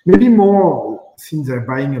 Maybe more since they're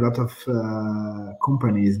buying a lot of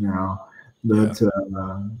companies now. But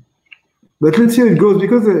let's see how it goes,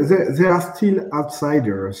 because they are still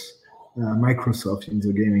outsiders, Microsoft, in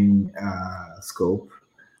the gaming scope.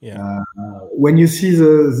 When you see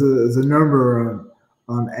the number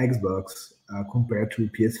on Xbox compared to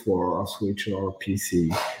PS4 or Switch or PC,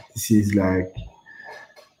 this is like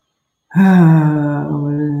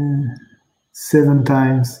 7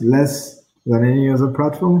 times less than any other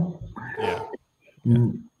platform.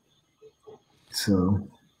 So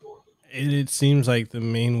it seems like the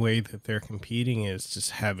main way that they're competing is just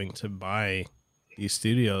having to buy these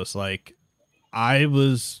studios. Like, I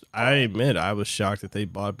admit I was shocked that they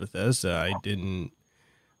bought Bethesda.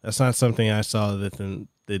 That's not something I saw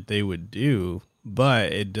that they would do,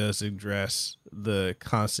 but it does address the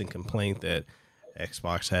constant complaint that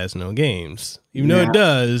Xbox has no games, even though it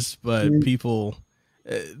does, but people,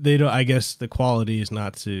 they don't, I guess the quality is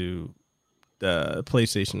not to the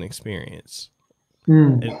PlayStation experience.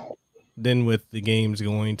 And then with the games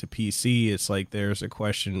going to PC, it's like, there's a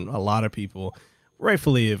question, a lot of people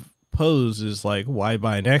rightfully have pose is like, why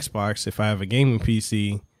buy an Xbox if I have a gaming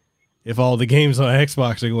PC? If all the games on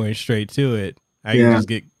Xbox are going straight to it, I can just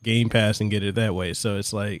get Game Pass and get it that way. So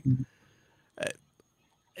it's like,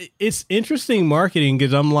 it's interesting marketing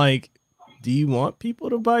because I'm like, do you want people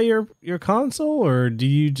to buy your console or do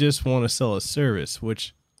you just want to sell a service?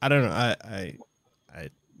 Which I don't know.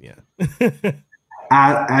 Yeah.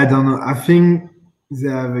 I don't know. I think they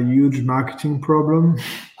have a huge marketing problem.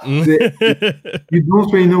 You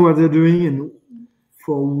don't really know what they're doing and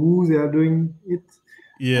for who they are doing it.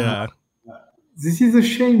 Yeah. This is a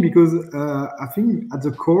shame because I think at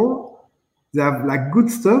the core they have like good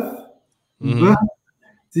stuff, but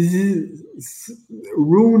this is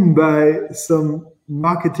ruined by some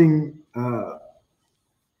marketing. I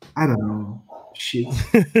don't know, shit.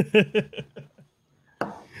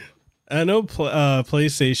 I know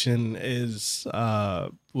PlayStation is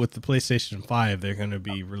with the PlayStation 5, they're going to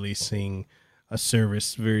be releasing a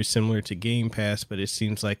service very similar to Game Pass, but it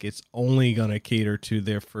seems like it's only going to cater to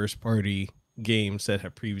their first party games that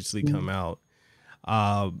have previously come out.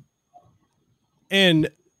 And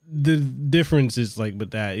the difference is like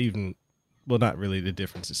with that, even, well, not really the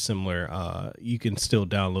difference is similar. You can still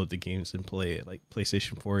download the games and play it, like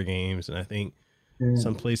PlayStation 4 games, and I think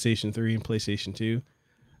some PlayStation 3 and PlayStation 2.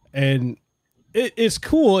 And it's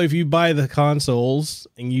cool if you buy the consoles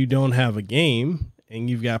and you don't have a game and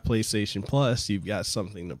you've got PlayStation Plus, you've got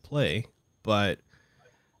something to play. But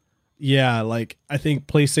yeah, like I think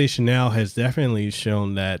PlayStation Now has definitely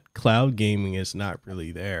shown that cloud gaming is not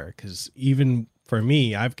really there. Because even for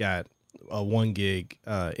me, I've got a 1 gig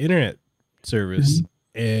internet service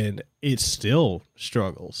and it still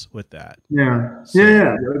struggles with that. That's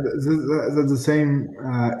the same.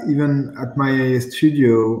 Even at my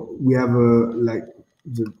studio, we have like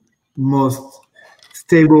the most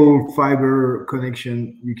stable fiber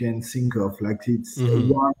connection you can think of. Like it's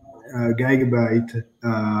 1 gigabyte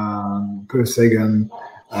per second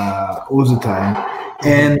all the time.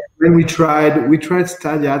 And when we tried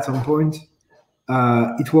Stadia at some point,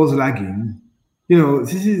 it was lagging. You know,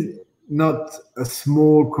 this is not a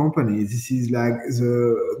small company. This is like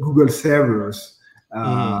the Google servers.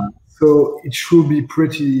 So it should be a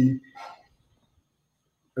pretty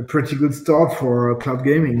good start for cloud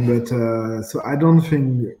gaming. But so I don't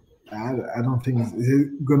think there's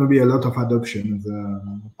going to be a lot of adoption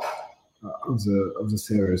of the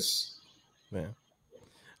service. Yeah.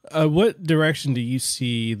 What direction do you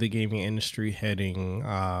see the gaming industry heading?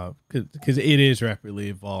 Because it is rapidly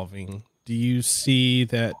evolving. Do you see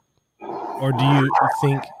that? Or do you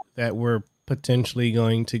think that we're potentially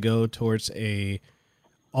going to go towards a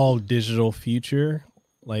all digital future,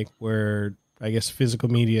 like where I guess physical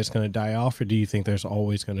media is going to die off, or do you think there's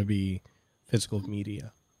always going to be physical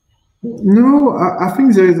media? No, I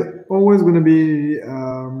think there's always going to be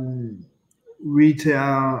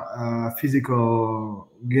retail, physical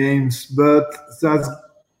games, but that's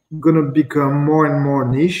going to become more and more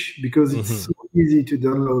niche because it's so easy to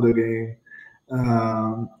download a game.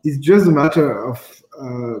 It's just a matter of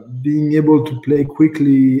being able to play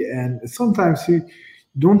quickly, and sometimes you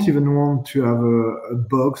don't even want to have a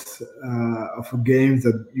box of a game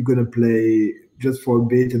that you're gonna play just for a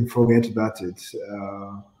bit and forget about it.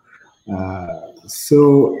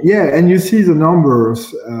 So yeah, and you see the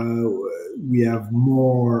numbers. We have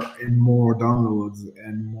more and more downloads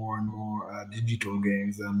and more digital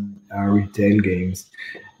games and retail games,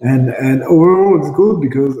 and overall it's good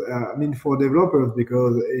because I mean for developers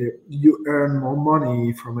because you earn more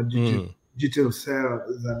money from a digital sale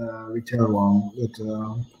than a retail one. But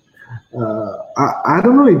I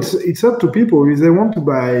don't know. It's up to people if they want to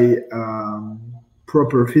buy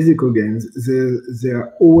proper physical games.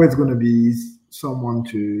 There always going to be someone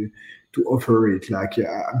to offer it. Like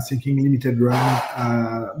I'm thinking limited run,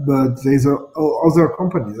 but there's other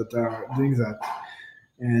companies that are doing that,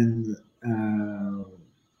 and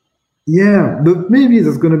yeah, but maybe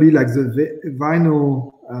there's going to be like the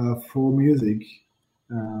vinyl for music.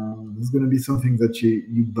 There's going to be something that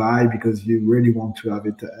you buy because you really want to have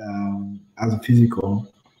it as a physical.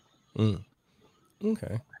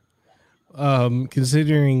 Okay.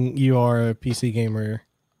 Considering you are a PC gamer,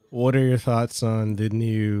 what are your thoughts on the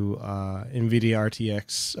new NVIDIA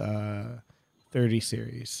RTX 30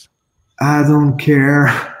 series? I don't care.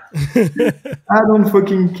 I don't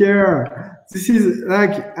fucking care. This is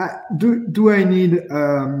like, do I need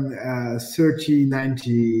a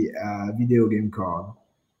 3090 video game card?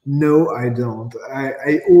 No, I don't.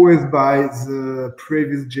 I always buy the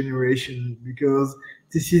previous generation because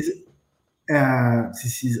this is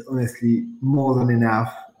honestly more than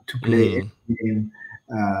enough to play any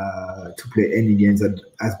game, that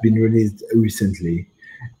has been released recently.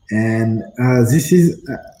 And this is,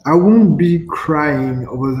 I won't be crying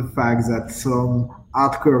over the fact that some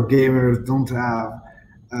hardcore gamers don't have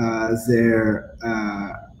their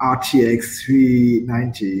RTX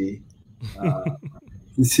 390.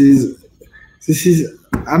 This is,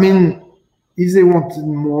 I mean, if they wanted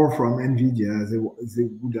more from NVIDIA, they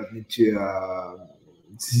would have need to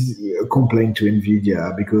complain to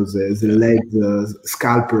NVIDIA because they let the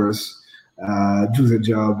scalpers do the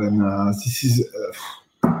job, and this is.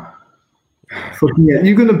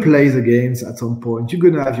 You're gonna play the games at some point. You're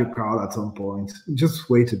gonna have your card at some point. Just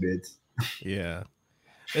wait a bit. Yeah,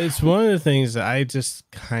 it's one of the things that I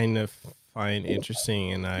just kind of find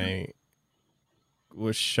interesting, and I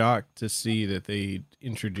was shocked to see that they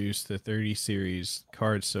introduced the 30 series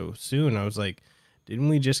card so soon. I was like, didn't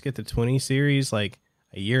we just get the 20 series like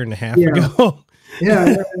a year and a half ago?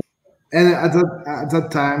 yeah. And at that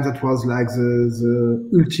time, that was like the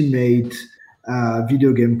ultimate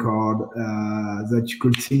video game card that you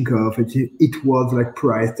could think of. It was like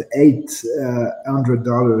priced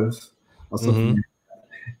 $800 or something.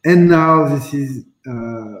 And now this is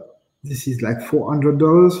like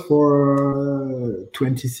 $400 for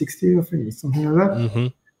 2060, I think, something like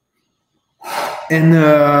that. And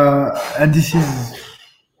this is,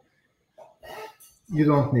 you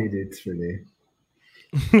don't need it really.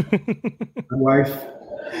 My wife,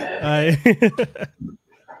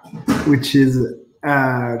 which is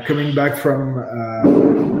coming back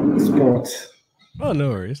from sports. Oh, no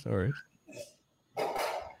worries.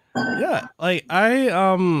 Yeah, like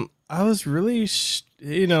I was really,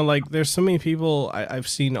 like there's so many people. I've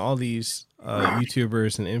seen all these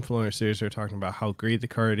YouTubers and influencers are talking about how great the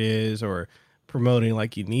card is or promoting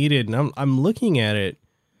like you need it, and I'm looking at it.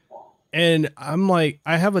 And I'm like,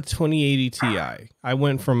 I have a 2080 Ti. I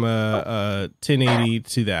went from a 1080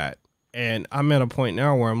 to that. And I'm at a point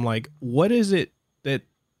now where I'm like, what is it that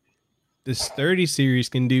this 30 series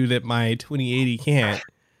can do that my 2080 can't?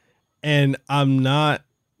 And I'm not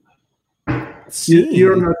seeing.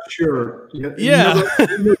 You're not sure. Yeah.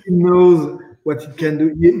 Nobody knows what it can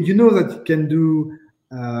do. You know that it can do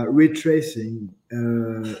ray tracing,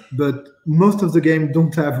 but most of the game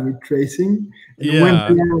don't have ray tracing. And when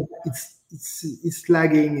they have, it's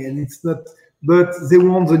lagging and it's not. But they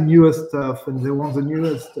want the newest stuff, and they want the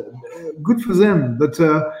newest. Good for them, but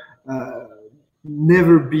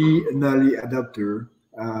never be an early adopter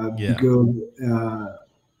because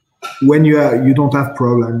when you don't have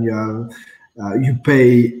problem, you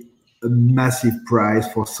pay a massive price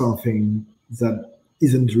for something that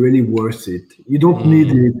isn't really worth it. You don't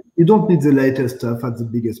need it. You don't need the latest stuff at the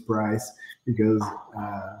biggest price because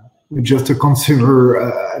you're just a consumer,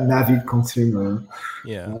 an avid consumer.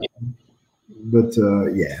 Yeah. But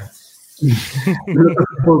yeah,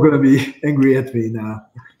 people are gonna be angry at me now.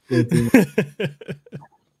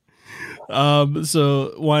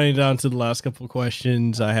 So winding down to the last couple of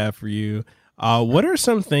questions I have for you. What are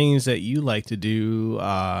some things that you like to do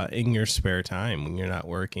in your spare time when you're not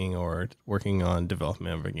working or working on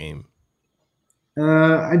development of a game?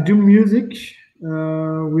 I do music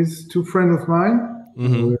with two friends of mine.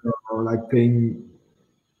 We are like playing,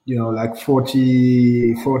 like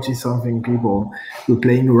 40 something people. We're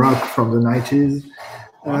playing rock from the 90s.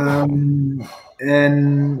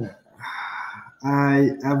 And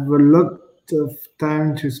I have a lot of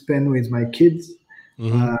time to spend with my kids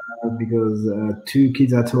because 2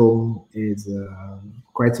 kids at home is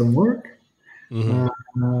quite some work.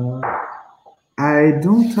 I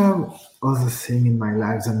don't have other thing in my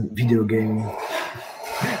life than video gaming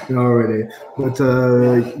already, but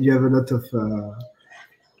you have a lot of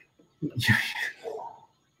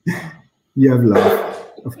you have love.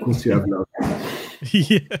 Of course, you have love.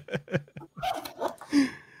 Yeah.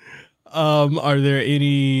 Are there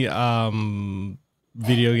any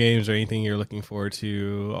video games or anything you're looking forward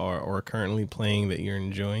to or currently playing that you're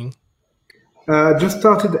enjoying? Just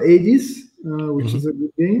started Hades, which is a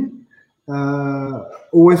good game.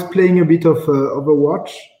 Always playing a bit of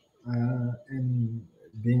Overwatch and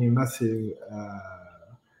being a massive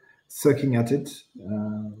sucking at it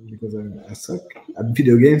because I suck at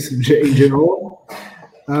video games in general.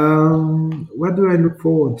 What do I look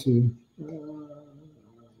forward to?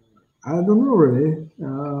 I don't know really.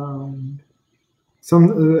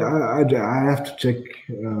 I have to check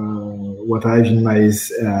what I have in my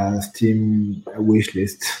Steam wish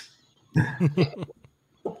list.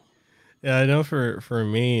 Yeah, I know for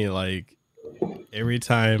me, like every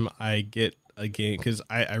time I get a game, because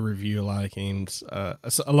I review a lot of games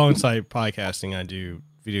alongside podcasting. I do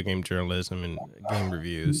video game journalism and game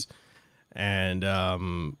reviews, and a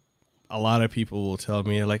lot of people will tell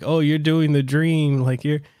me like, "Oh, you're doing the dream, like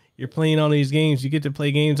you're playing all these games. You get to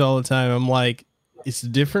play games all the time. I'm like, it's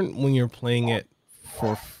different when you're playing it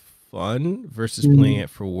for fun versus playing it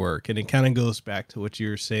for work. And it kind of goes back to what you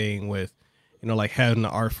were saying with, you know, like having the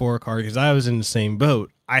R4 card, because I was in the same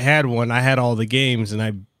boat. I had one. I had all the games, and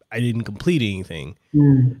I didn't complete anything.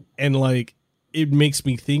 And like, it makes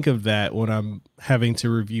me think of that when I'm having to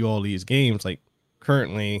review all these games. Like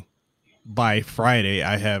currently, by Friday,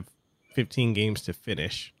 I have 15 games to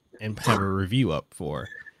finish and have a review up for.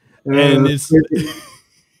 And it's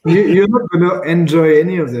you're not gonna enjoy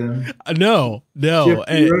any of them. No. You have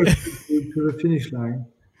to rush to the finish line.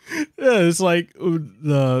 Yeah, it's like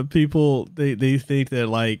the people they think that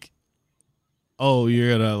like, oh,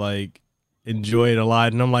 you're gonna like enjoy it a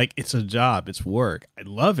lot, and I'm like, it's a job, it's work. I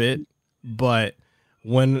love it, but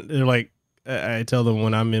when they're like, I tell them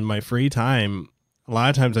when I'm in my free time, a lot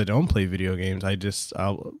of times I don't play video games.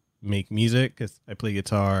 I'll make music because I play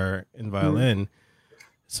guitar and violin.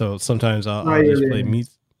 So sometimes I'll just play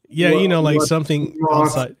music. Yeah, you know, like something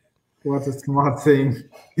outside. What a smart thing.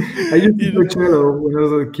 I used to play cello when I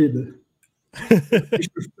was a kid. I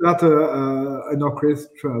should start an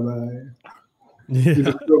orchestra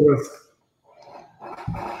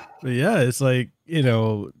But yeah, it's like, you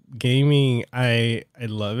know, gaming, I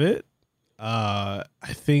love it. I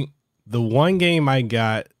think the one game I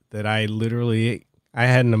got that I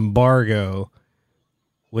had an embargo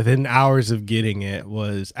within hours of getting it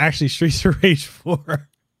was actually Streets of Rage 4.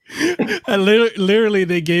 I literally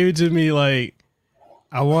they gave it to me like,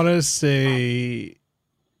 I want to say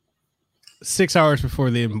 6 hours before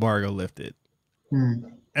the embargo lifted.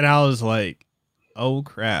 And I was like, oh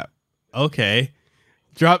crap. Okay.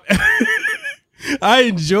 Drop. I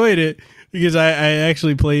enjoyed it because I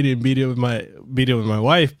actually played it and beat it with my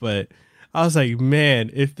wife, but I was like,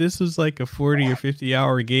 man, if this was like a 40 or 50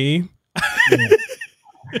 hour game.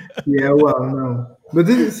 Yeah, well, no. But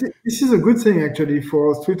this is a good thing actually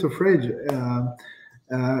for Street of Rage.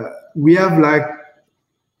 We have like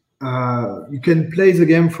you can play the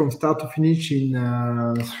game from start to finish in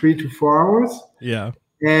 3 to 4 hours. Yeah.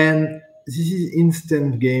 And this is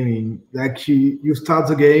instant gaming. Like you start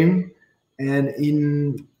the game, and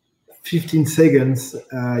in 15 seconds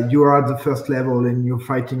you are at the first level and you're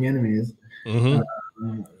fighting enemies.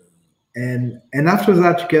 And after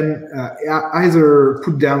that, you can either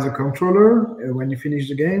put down the controller when you finish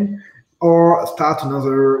the game, or start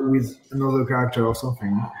another with another character or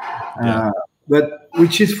something. But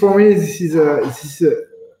which is for me, this is a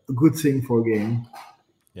good thing for a game.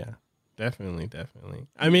 Yeah, definitely.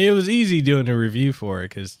 I mean, it was easy doing a review for it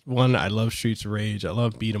because one, I love Streets of Rage, I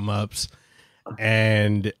love beat 'em ups,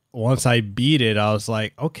 and once I beat it, I was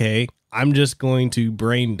like, okay, I'm just going to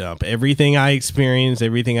brain dump everything I experienced,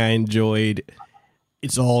 everything I enjoyed.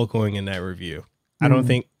 It's all going in that review. I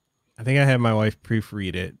think I had my wife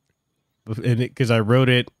proofread it because I wrote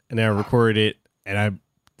it and then I recorded it and I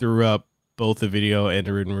threw up both the video and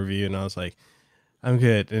the written review. And I was like, I'm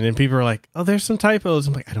good. And then people are like, oh, there's some typos.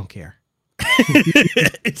 I'm like, I don't care.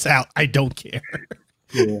 It's out. I don't care.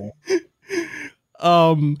 Yeah.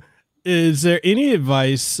 Is there any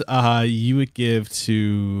advice you would give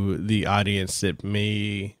to the audience that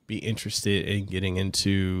may be interested in getting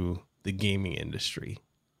into the gaming industry?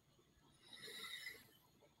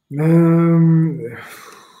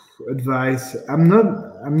 Advice. I'm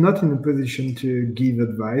not in a position to give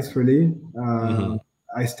advice really.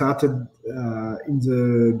 I started in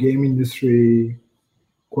the game industry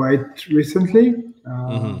quite recently,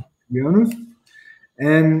 to be honest,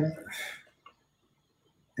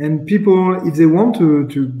 and people, if they want to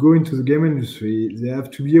go into the game industry, they have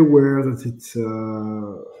to be aware that it's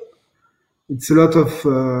a lot of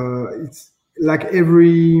it's like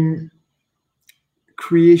every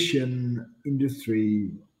creation industry.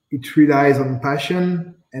 It relies on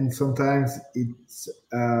passion, and sometimes it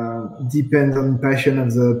depends on passion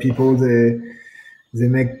of the people they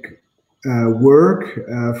make work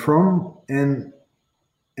from, and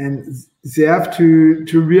they have to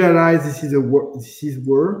realize this is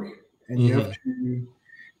work, and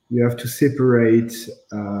you have to separate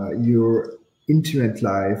your intimate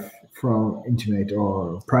life from intimate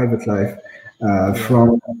or private life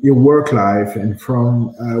from your work life, and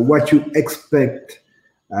from what you expect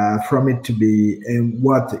from it to be, and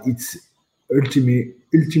what it's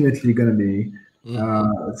ultimately going to be.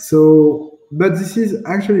 But this is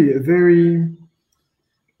actually a very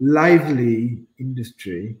lively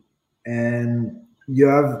industry, and you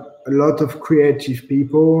have a lot of creative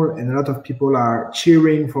people, and a lot of people are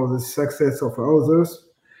cheering for the success of others,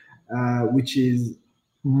 which is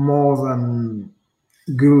more than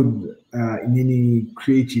good in any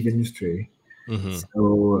creative industry.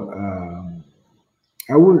 So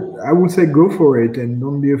I would say go for it and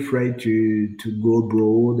don't be afraid to go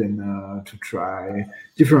abroad and to try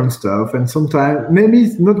different stuff. And sometimes maybe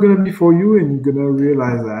it's not gonna be for you, and you're gonna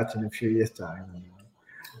realize that in a few years' time.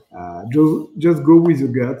 Just go with your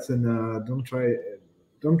guts and don't try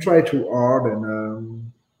too hard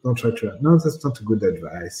and don't try to. No, that's not a good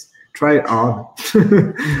advice. Try hard.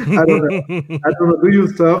 I don't know. I don't know. Do your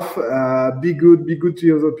stuff. Be good. Be good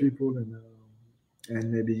to other people,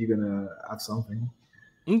 and maybe you're gonna have something.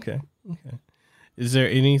 Okay. Is there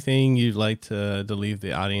anything you'd like to leave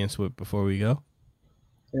the audience with before we go?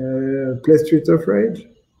 Play Streets of Rage.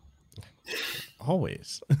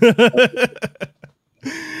 Always.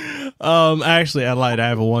 Actually, I lied. I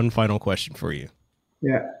have one final question for you.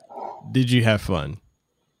 Yeah. Did you have fun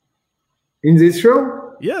in this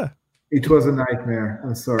show? Yeah. It was a nightmare.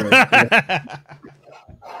 I'm sorry.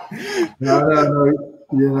 No.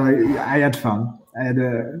 I had fun.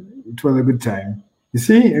 It was a good time. You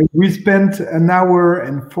see, we spent an hour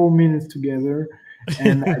and 4 minutes together,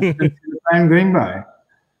 and I didn't see the time going by.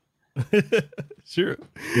 Sure.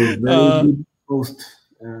 Very good host.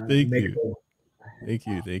 Thank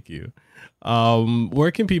you.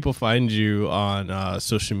 Where can people find you on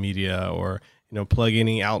social media, or plug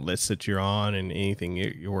any outlets that you're on and anything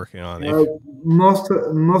you're working on? Most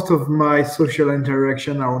of my social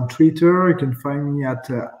interaction are on Twitter. You can find me at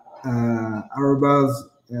arrobas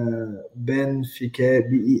Ben Fiquet,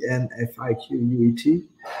 BenFiquet,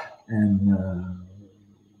 and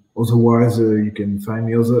otherwise you can find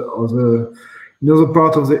me other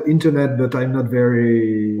part of the internet, but I'm not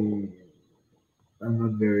very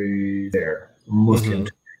there. Mostly.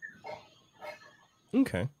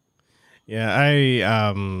 Okay. Yeah, I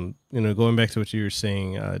going back to what you were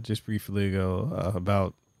saying just briefly ago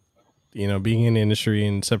about being in the industry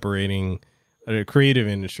and separating a creative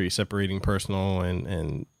industry, separating personal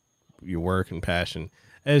and your work and passion.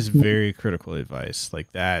 That is very critical advice.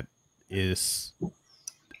 Like that is,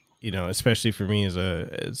 especially for me as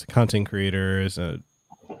a content creator, as a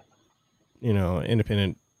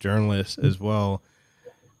independent journalist as well.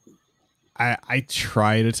 I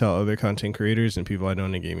try to tell other content creators and people I know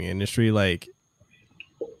in the gaming industry, like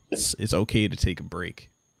it's okay to take a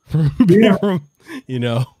break from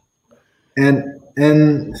and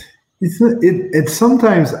it's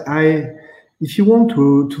sometimes if you want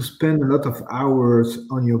to spend a lot of hours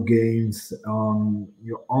on your games, on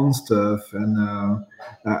your own stuff, and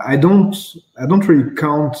I don't really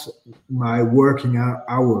count my working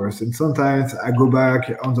hours, and sometimes I go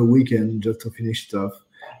back on the weekend just to finish stuff,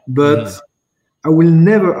 but I will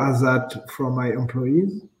never ask that from my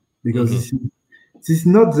employees, because this is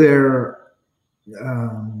not their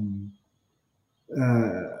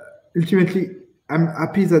ultimately. I'm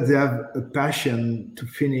happy that they have a passion to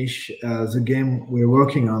finish the game we're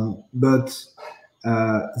working on, but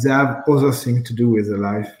they have other things to do with their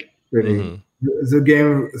life. Really, the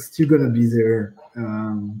game is still gonna be there,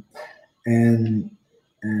 and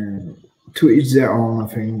to each their own, I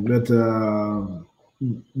think.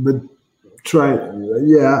 But try,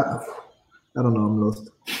 yeah. I don't know. I'm lost.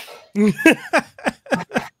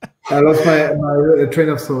 I lost my train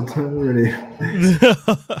of thought. Really.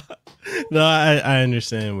 No, I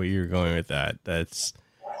understand where you're going with that. That's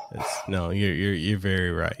no, you're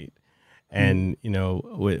very right. And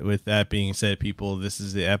with that being said, people, this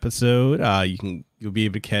is the episode. You'll be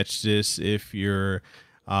able to catch this if you're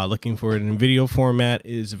looking for it in video format.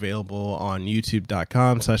 It is available on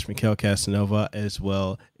youtube.com/Mikel Casanova as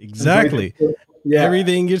well. Exactly. Yeah.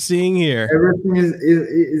 Everything you're seeing here. Everything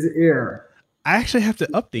is here. I actually have to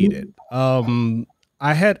update it.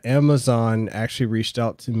 I had Amazon actually reached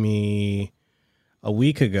out to me a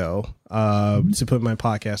week ago to put my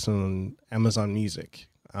podcast on Amazon Music.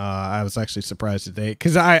 I was actually surprised that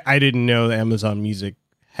because I didn't know that Amazon Music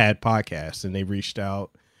had podcasts, and they reached out.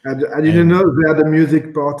 I didn't know they had a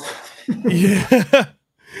music part. Yeah.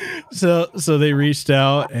 So they reached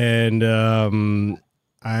out, and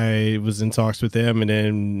I was in talks with them, and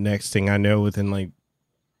then next thing I know, within like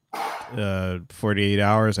 48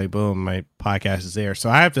 hours, boom, my podcast is there. So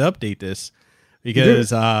I have to update this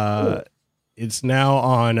because it's now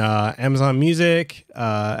on Amazon Music,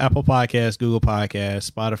 Apple Podcasts, Google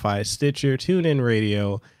Podcasts, Spotify, Stitcher, TuneIn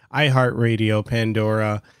Radio, iHeartRadio,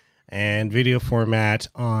 Pandora, and video format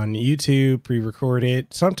on YouTube,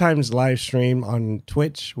 pre-recorded, sometimes live stream on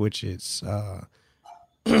Twitch, which is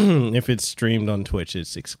if it's streamed on Twitch,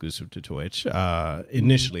 it's exclusive to Twitch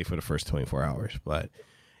initially for the first 24 hours. But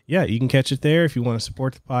yeah, you can catch it there. If you want to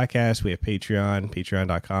support the podcast, we have Patreon,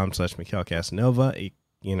 patreon.com/Mikel Casanova. It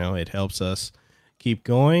helps us keep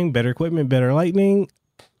going. Better equipment, better lighting.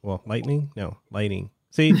 Well, lighting? No, lighting.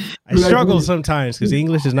 See, I struggle sometimes because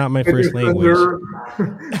English is not my first language.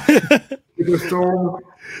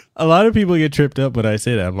 A lot of people get tripped up when I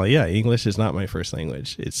say that. I'm like, yeah, English is not my first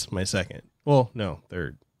language. It's my second. Well, no,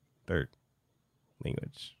 third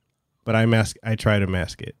language. But I try to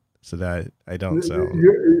mask it so that I don't sound.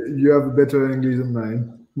 You have a better English than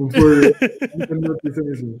mine.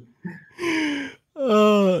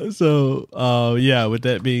 Yeah, with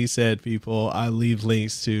that being said, people, I leave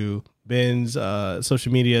links to Ben's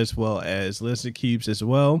social media as well as LizardCube's as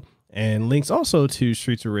well, and links also to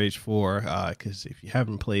Streets of Rage 4, because if you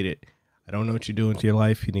haven't played it, I don't know what you're doing with your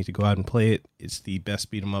life. You need to go out and play it. It's the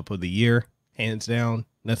best beat 'em up of the year, hands down.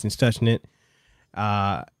 Nothing's touching it.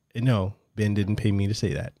 No, Ben didn't pay me to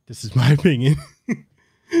say that. This is my opinion.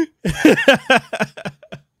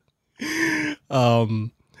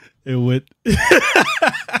 It would.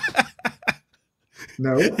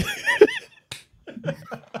 No.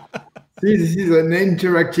 This is an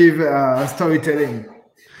interactive storytelling.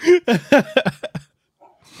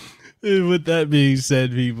 With that being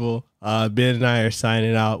said, people, Ben and I are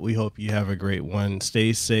signing out. We hope you have a great one.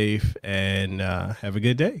 Stay safe and have a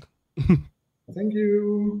good day. Thank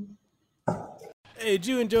you. Hey, did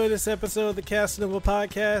you enjoy this episode of the Casanova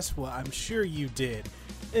Podcast? Well, I'm sure you did.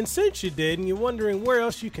 And since you did, and you're wondering where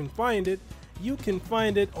else you can find it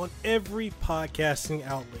on every podcasting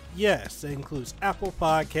outlet. Yes, that includes Apple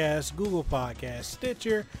Podcasts, Google Podcasts,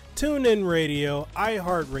 Stitcher, TuneIn Radio,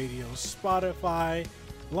 iHeartRadio, Spotify,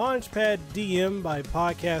 Launchpad DM by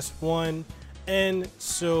Podcast One, and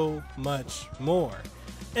so much more.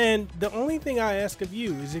 And the only thing I ask of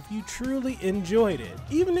you is if you truly enjoyed it,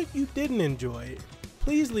 even if you didn't enjoy it,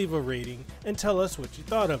 please leave a rating and tell us what you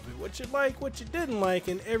thought of it, what you like, what you didn't like,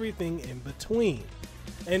 and everything in between.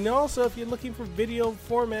 And also, if you're looking for video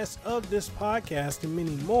formats of this podcast and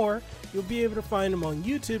many more, you'll be able to find them on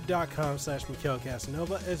youtube.com/Mikhail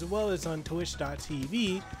Casanova, as well as on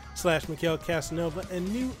twitch.tv/Mikhail Casanova, and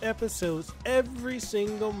new episodes every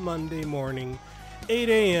single Monday morning, 8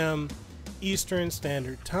 a.m. Eastern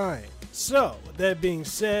Standard Time. So, with that being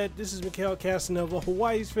said, this is Mikhail Casanova,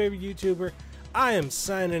 Hawaii's favorite YouTuber. I am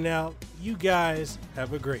signing out. You guys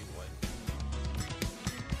have a great one.